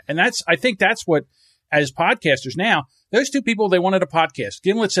 Yeah, and I think that's what, as podcasters now, those two people, they wanted a podcast.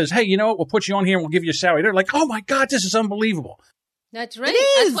 Gimlet says, hey, you know what, we'll put you on here and we'll give you a salary. They're like, oh my God, this is unbelievable. That's right.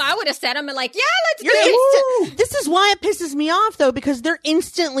 That's what I would have said. I'm like, yeah, let's do it. This is why it pisses me off, though, because they're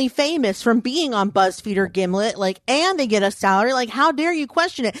instantly famous from being on BuzzFeed or Gimlet, and they get a salary. Like, how dare you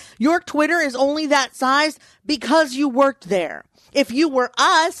question it? Your Twitter is only that size because you worked there. If you were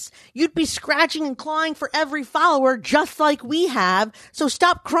us, you'd be scratching and clawing for every follower just like we have. So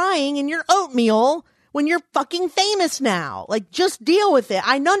stop crying in your oatmeal when you're fucking famous now. Like, just deal with it.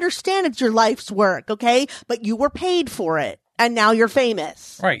 I understand it's your life's work, okay? But you were paid for it. And now you're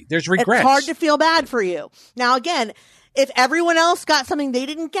famous. Right. There's regrets. It's hard to feel bad for you. Now, again, if everyone else got something they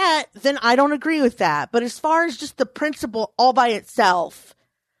didn't get, then I don't agree with that. But as far as just the principle all by itself,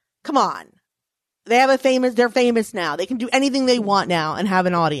 come on. They're famous now. They can do anything they want now and have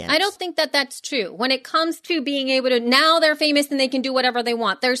an audience. I don't think that that's true. When it comes to being able to, now they're famous and they can do whatever they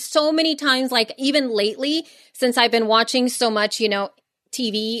want. There's so many times, like even lately, since I've been watching so much,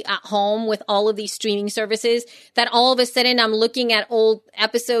 TV at home with all of these streaming services, that all of a sudden I'm looking at old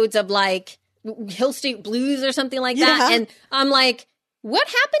episodes of like Hill Street Blues or something like that. And I'm like, what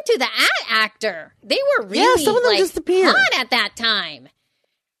happened to the actor? They were really some of them disappeared. hot at that time.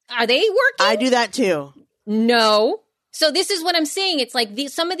 Are they working? I do that too. No. So this is what I'm saying. It's like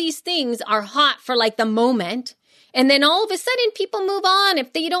some of these things are hot for like the moment. And then all of a sudden people move on.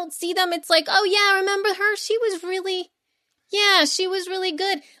 If they don't see them, it's like, oh yeah, remember her? She was really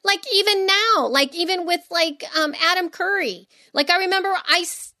good. Like even now, like even with like Adam Curry. Like I remember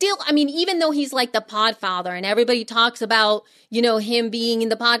even though he's like the podfather and everybody talks about, him being in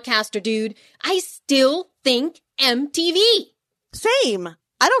the podcaster dude, I still think MTV. Same.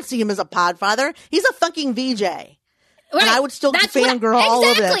 I don't see him as a podfather. He's a fucking VJ. Right. And I would still fangirl all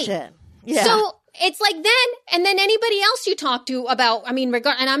over that shit. Yeah. So it's like and then anybody else you talk to about, I mean, and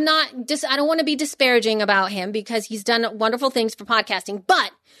I'm not I don't want to be disparaging about him because he's done wonderful things for podcasting,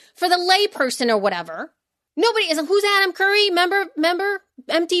 but for the lay person or whatever, nobody is, who's Adam Curry? Member,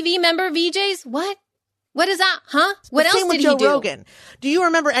 MTV member, VJs? What is that? Huh? What else did he do? Same with Joe Rogan. Do you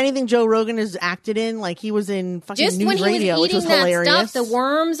remember anything Joe Rogan has acted in? Like he was in fucking Just News when he Radio, was which was eating that hilarious. stuff, the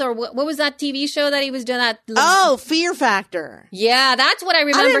worms, or what was that TV show that he was doing? Fear Factor. Yeah, that's what I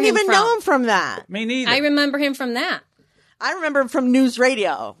remember. I didn't even know him from that. Me neither. I remember him from that. I remember him from News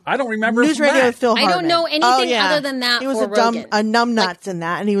Radio. I don't remember News Radio with Phil Hartman. I don't know anything other than that. He was for Rogan. a numbnuts in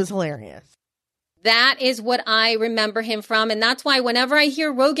that, and he was hilarious. That is what I remember him from. And that's why whenever I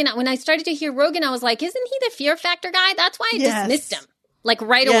hear Rogan, when I started to hear Rogan, I was like, isn't he the Fear Factor guy? That's why I dismissed him. Like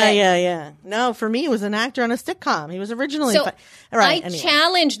right away. Yeah. No, for me, he was an actor on a sitcom. He was originally. I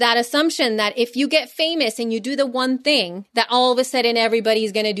challenge that assumption that if you get famous and you do the one thing, that all of a sudden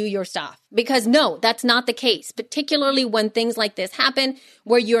everybody's going to do your stuff. Because no, that's not the case. Particularly when things like this happen,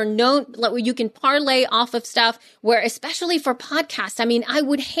 where you're known, where you can parlay off of stuff, where especially for podcasts, I mean, I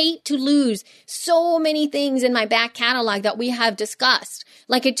would hate to lose so many things in my back catalog that we have discussed.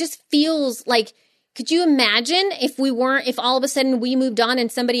 Like it just feels like, could you imagine if all of a sudden we moved on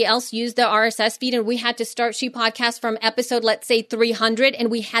and somebody else used the RSS feed and we had to start She Podcast from episode, let's say 300, and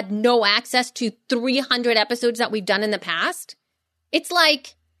we had no access to 300 episodes that we've done in the past? It's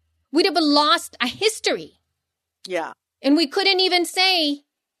like we'd have lost a history. Yeah. And we couldn't even say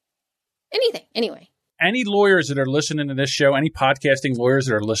anything. Anyway. Any lawyers that are listening to this show, any podcasting lawyers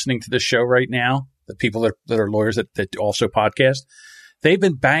that are listening to this show right now, the people that are lawyers that also podcast, they've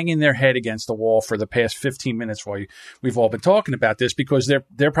been banging their head against the wall for the past 15 minutes while we've all been talking about this, because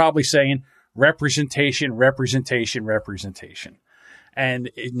they're probably saying representation.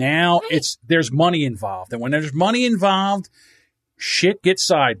 And now there's money involved. And when there's money involved, shit gets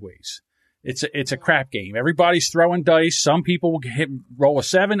sideways. It's a crap game. Everybody's throwing dice. Some people will roll a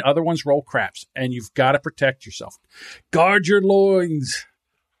 7, other ones roll craps. And you've got to protect yourself. Guard your loins.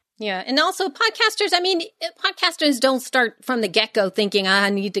 Yeah. And also podcasters don't start from the get-go thinking, I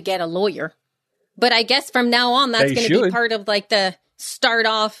need to get a lawyer. But I guess from now on, that's going to be part of like the start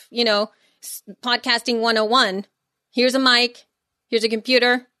off, podcasting 101. Here's a mic. Here's a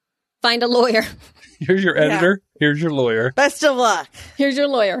computer. Find a lawyer. Here's your editor. Yeah. Here's your lawyer. Best of luck. Here's your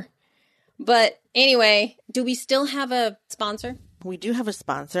lawyer. But anyway, do we still have a sponsor? We do have a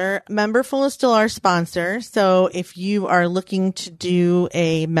sponsor. Memberful is still our sponsor. So if you are looking to do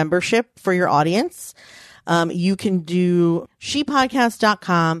a membership for your audience, you can do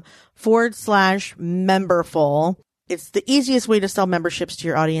shepodcast.com/memberful. It's the easiest way to sell memberships to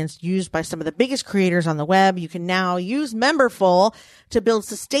your audience, used by some of the biggest creators on the web. You can now use Memberful to build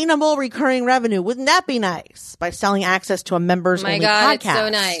sustainable recurring revenue. Wouldn't that be nice? By selling access to a members-only podcast. It's so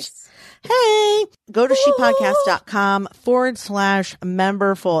nice. Hey, go to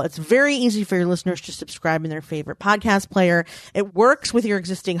shepodcast.com/memberful. It's very easy for your listeners to subscribe in their favorite podcast player. It works with your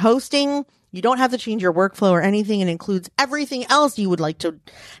existing hosting. You don't have to change your workflow or anything. It includes everything else you would like to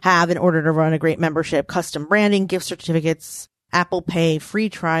have in order to run a great membership: custom branding, gift certificates, Apple Pay, free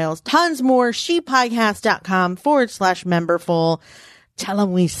trials, tons more. shepodcast.com/memberful. Tell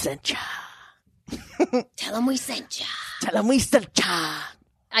them we sent ya. Tell them we sent ya. Tell them we sent ya.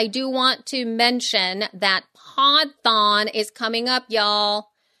 I do want to mention that Podthon is coming up, y'all.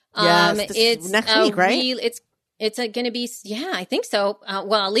 Yes, it's next week, right? It's going to be, I think so.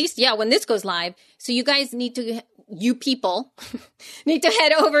 Well, at least, when this goes live. So you guys need to, you people, need to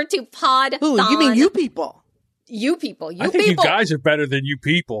head over to Podthon. Ooh, you mean you people? You people. I think you guys are better than you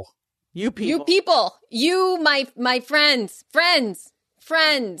people. You people. You people. You, my friends.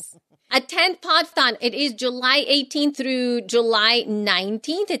 Attend Podthon. It is July 18th through July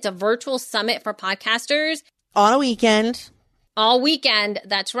 19th. It's a virtual summit for podcasters. On a weekend. All weekend.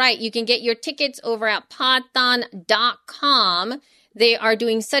 That's right. You can get your tickets over at podthon.com. They are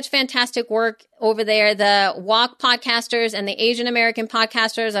doing such fantastic work over there. The WALK podcasters and the Asian American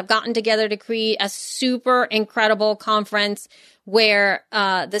podcasters have gotten together to create a super incredible conference where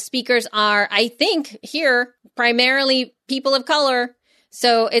the speakers are, I think, here, primarily people of color.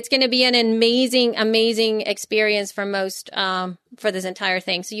 So it's going to be an amazing, amazing experience for most, for this entire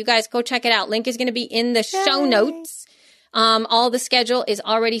thing. So you guys go check it out. Link is going to be in the show notes. All the schedule is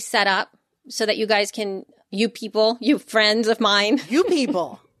already set up so that you guys can, you people, you friends of mine. You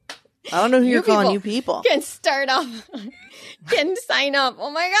people. I don't know who you're calling you people. Can start off, can sign up.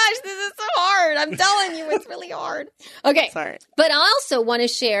 Oh my gosh, this is so hard. I'm telling you, it's really hard. Okay. Sorry. But I also want to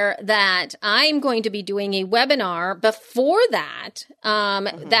share that I'm going to be doing a webinar before that.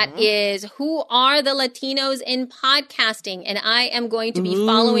 That is Who Are the Latinos in Podcasting? And I am going to be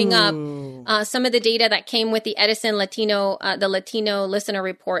following up some of the data that came with the Edison the Latino listener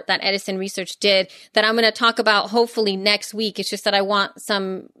report that Edison Research did that I'm going to talk about hopefully next week. It's just that I want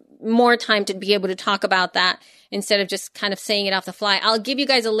some more time to be able to talk about that instead of just kind of saying it off the fly. I'll give you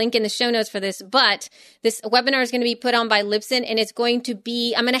guys a link in the show notes for this, but this webinar is going to be put on by Libsyn, and it's going to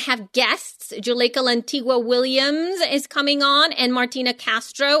be, I'm going to have guests. Juleka Lantigua Williams is coming on, and Martina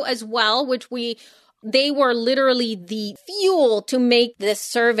Castro as well, they were literally the fuel to make this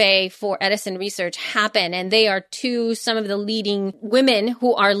survey for Edison Research happen. And they are some of the leading women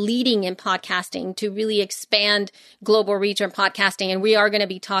who are leading in podcasting to really expand global reach in podcasting. And we are going to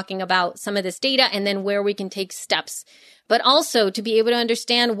be talking about some of this data and then where we can take steps, but also to be able to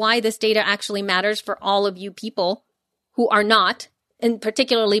understand why this data actually matters for all of you people who are not, and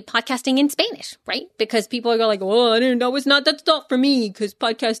particularly podcasting in Spanish, right? Because people are like, oh, that's not for me because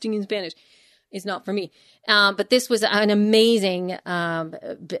podcasting in Spanish is not for me. But this was an amazing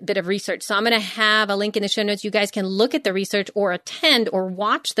bit of research. So I'm going to have a link in the show notes. You guys can look at the research or attend or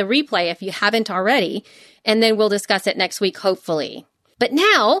watch the replay if you haven't already. And then we'll discuss it next week, hopefully. But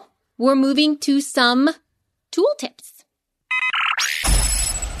now we're moving to some tool tips.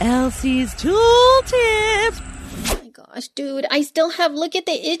 Elsie's tool tips. Oh my gosh, dude. I still have, look at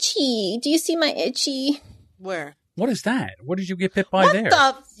the itchy. Do you see my itchy? Where? What is that? What did you get bit by there?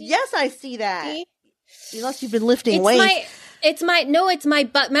 Yes, I see that. Unless you've been lifting weights. It's my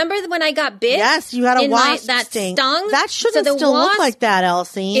butt. Remember when I got bit? Yes, you had a wasp sting. Stung? That shouldn't still look like that,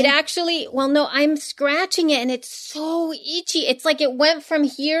 Elsie. It actually, no, I'm scratching it and it's so itchy. It's like it went from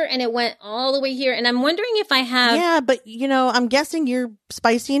here and it went all the way here. And I'm wondering if I have. Yeah, but I'm guessing you're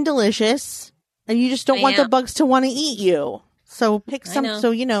spicy and delicious and you just don't want the bugs to want to eat you. So pick some,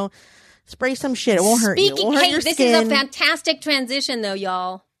 spray some shit. It won't hurt you. It won't hurt your this skin. is a fantastic transition though,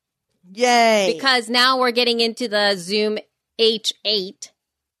 y'all. Yay. Because now we're getting into the Zoom H8,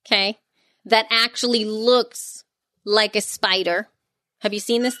 okay, that actually looks like a spider. Have you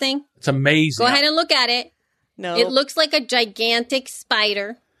seen this thing? It's amazing. Go ahead and look at it. No. It looks like a gigantic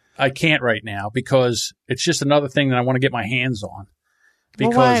spider. I can't right now because it's just another thing that I want to get my hands on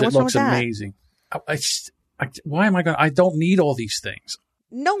because it looks amazing. Why am I going to? I don't need all these things.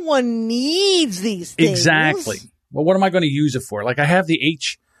 No one needs these things. Exactly. Well, what am I going to use it for? Like I have the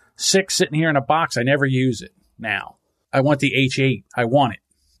H6 sitting here in a box. I never use it now. I want the H8. I want it.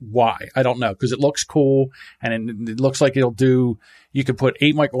 Why? I don't know. Because it looks cool and it looks like it'll do, you can put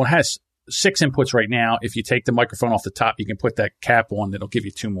 8 it has 6 inputs right now. If you take the microphone off the top, you can put that cap on. That'll give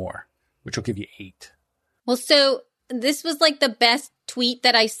you 2 more, which will give you 8. Well, so this was like the best tweet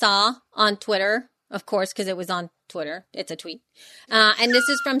that I saw on Twitter, of course, because it was on Twitter. It's a tweet. And this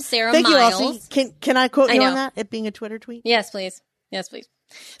is from Sarah Miles. Thank you, Elsie. Can I quote you on that? It being a Twitter tweet? Yes, please. Yes, please.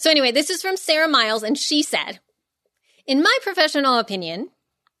 So anyway, this is from Sarah Miles, and she said, in my professional opinion,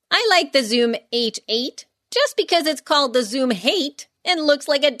 I like the Zoom H8 just because it's called the Zoom Hate and looks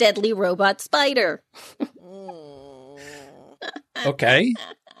like a deadly robot spider. Okay.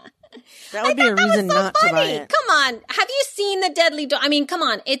 That would be a reason not to buy it. Come on. Have you seen the deadly... come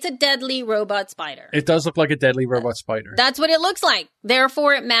on. It's a deadly robot spider. It does look like a deadly robot spider. That's what it looks like.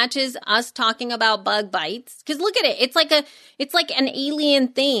 Therefore, it matches us talking about bug bites. Because look at it. It's like an alien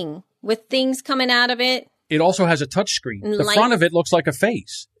thing with things coming out of it. It also has a touch screen. The front of it looks like a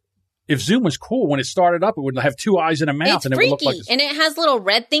face. If Zoom was cool, when it started up, it would have 2 eyes and a mouth. It's freaky. It would look like and it has little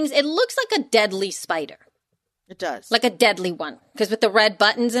red things. It looks like a deadly spider. It does. Like a deadly one. Because with the red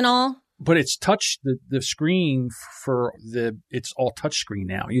buttons and all. But it's touch the screen it's all touch screen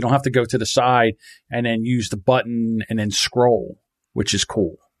now. You don't have to go to the side and then use the button and then scroll, which is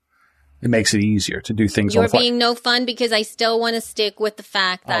cool. It makes it easier to do things. You're being no fun because I still want to stick with the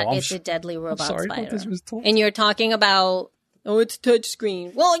fact that it's a deadly robot spider. I thought this was and you're talking about, it's touch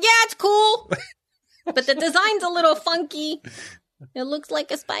screen. Well, yeah, it's cool. But the design's a little funky. It looks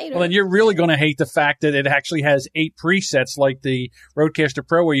like a spider. Well, then you're really going to hate the fact that it actually has 8 presets like the Rodecaster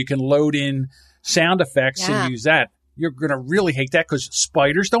Pro where you can load in sound effects and use that. You're going to really hate that because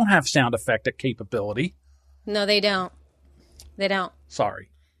spiders don't have sound effect capability. No, they don't. They don't. Sorry.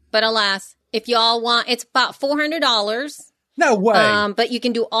 But alas, if y'all want, it's about $400. No way. But you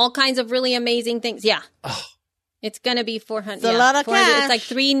can do all kinds of really amazing things. Yeah. Oh. It's going to be $400. It's a lot of cash. It's like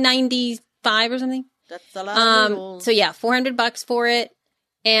 $395 or something. That's a lot of So yeah, $400 for it.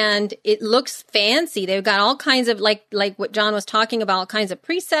 and it looks fancy. They've got all kinds of like what John was talking about, all kinds of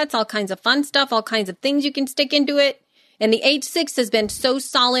presets, all kinds of fun stuff, all kinds of things you can stick into it. And the H6 has been so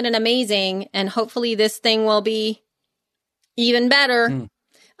solid and amazing, and hopefully this thing will be even better.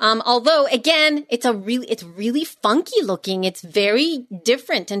 Although again, it's really funky looking. It's very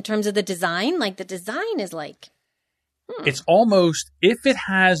different in terms of the design. Like the design is like, it's almost, if it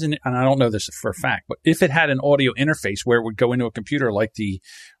has and I don't know this for a fact, but if it had an audio interface where it would go into a computer like the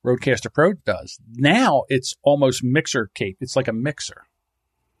Rodecaster Pro does, now it's almost mixer cape. It's like a mixer,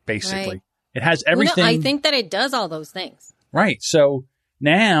 basically. Right. It has everything. I think that it does all those things. Right. So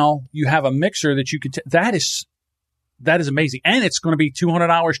now you have a mixer that you could, that is amazing. And it's going to be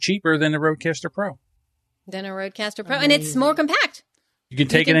 $200 cheaper than the Rodecaster Pro. And it's more compact. You can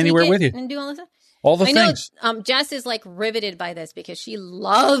take it anywhere with you. And do all this stuff. All the things. I know Jess is like riveted by this because she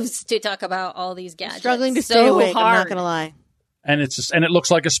loves to talk about all these gadgets. Struggling to stay awake, I'm not going to lie. And it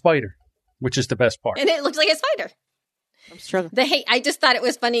looks like a spider, which is the best part. And it looks like a spider. I'm struggling. The hate. I just thought it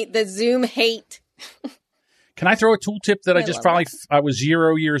was funny. The Zoom hate. Can I throw a tooltip that I was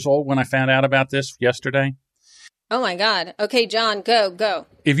 0 years old when I found out about this yesterday? Oh my God. Okay, John, go.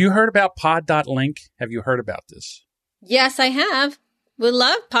 Have you heard about pod.link? Have you heard about this? Yes, I have. We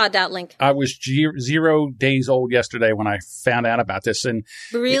love pod.link. I was 0 days old yesterday when I found out about this. And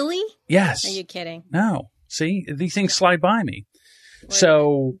really? Yes. Are you kidding? No. See, these things slide by me. Word.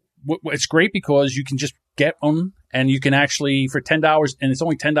 So it's great because you can just get them and you can actually, for $10, and it's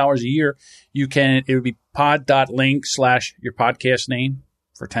only $10 a year, it would be pod.link / your podcast name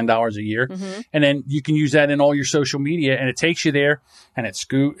for $10 a year. Mm-hmm. And then you can use that in all your social media and it takes you there, and it's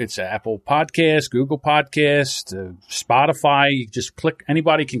Apple Podcasts, Google Podcasts, Spotify. You just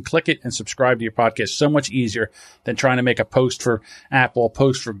anybody can click it and subscribe to your podcast. So much easier than trying to make a post for Apple, a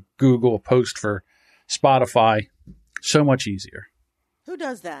post for Google, a post for Spotify. So much easier. Who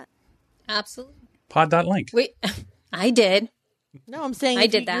does that? Absolutely. Pod.link. Wait, I did. No, I'm saying I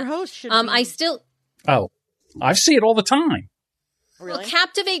did that. Your host should I see it all the time. Really? Well,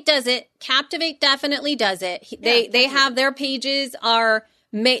 Captivate does it. Captivate definitely does it. They have their pages are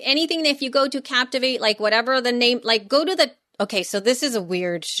anything. If you go to Captivate, like whatever the name, like go to okay, so this is a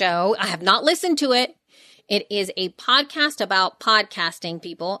weird show. I have not listened to it. It is a podcast about podcasting,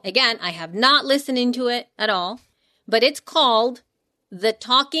 people. Again, I have not listened into it at all, but it's called the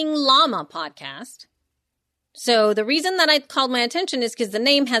Talking Llama Podcast. So the reason that I called my attention is because the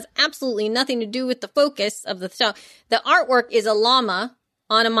name has absolutely nothing to do with the focus of the show. The artwork is a llama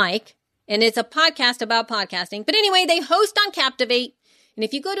on a mic, and it's a podcast about podcasting. But anyway, they host on Captivate. And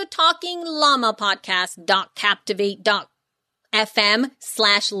if you go to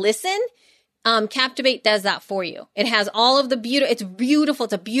talkingllama.captivate.fm/listen, Captivate does that for you. It has all of the it's beautiful.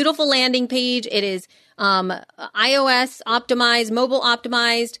 It's a beautiful landing page. It is iOS optimized, mobile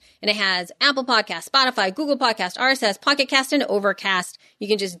optimized, and it has Apple Podcast, Spotify, Google Podcast, RSS, Pocket Cast, and Overcast. You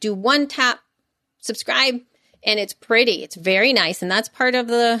can just do one tap, subscribe, and it's pretty. It's very nice, and that's part of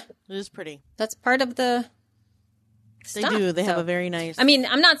the... It is pretty. That's part of the stuff. They do. They have a very nice... I mean,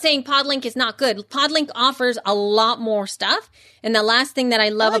 I'm not saying Podlink is not good. Podlink offers a lot more stuff, and the last thing that I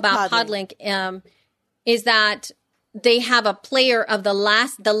love about Podlink is that they have a player of the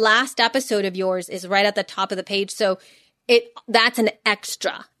last episode of yours is right at the top of the page. So that's an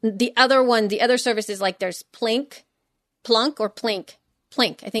extra. The other services, like there's Plink. I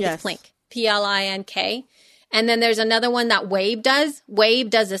think it's Plink. Plink. And then there's another one that Wave does. Wave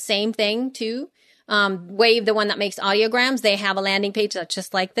does the same thing too. Wave, the one that makes audiograms, they have a landing page that's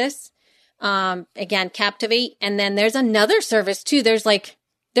just like this. Again, Captivate. And then there's another service too. There's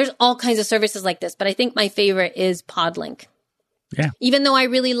all kinds of services like this, but I think my favorite is Podlink. Yeah. Even though I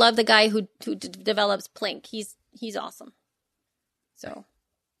really love the guy who develops Plink. He's awesome. So.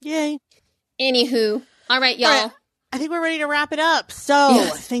 Yay. Anywho. All right, y'all. All right. I think we're ready to wrap it up. So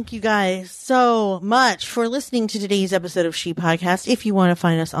Thank you guys so much for listening to today's episode of She Podcast. If you want to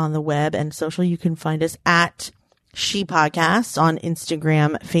find us on the web and social, you can find us at She Podcast on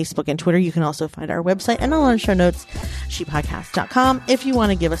Instagram, Facebook, and Twitter. You can also find our website and all our show notes, shepodcast.com. If you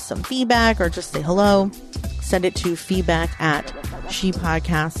want to give us some feedback or just say hello, send it to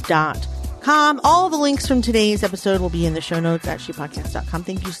feedback@shepodcast.com. All the links from today's episode will be in the show notes at shepodcast.com.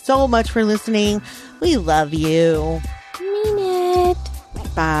 Thank you so much for listening. We love you. Mean it.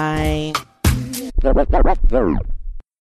 Bye.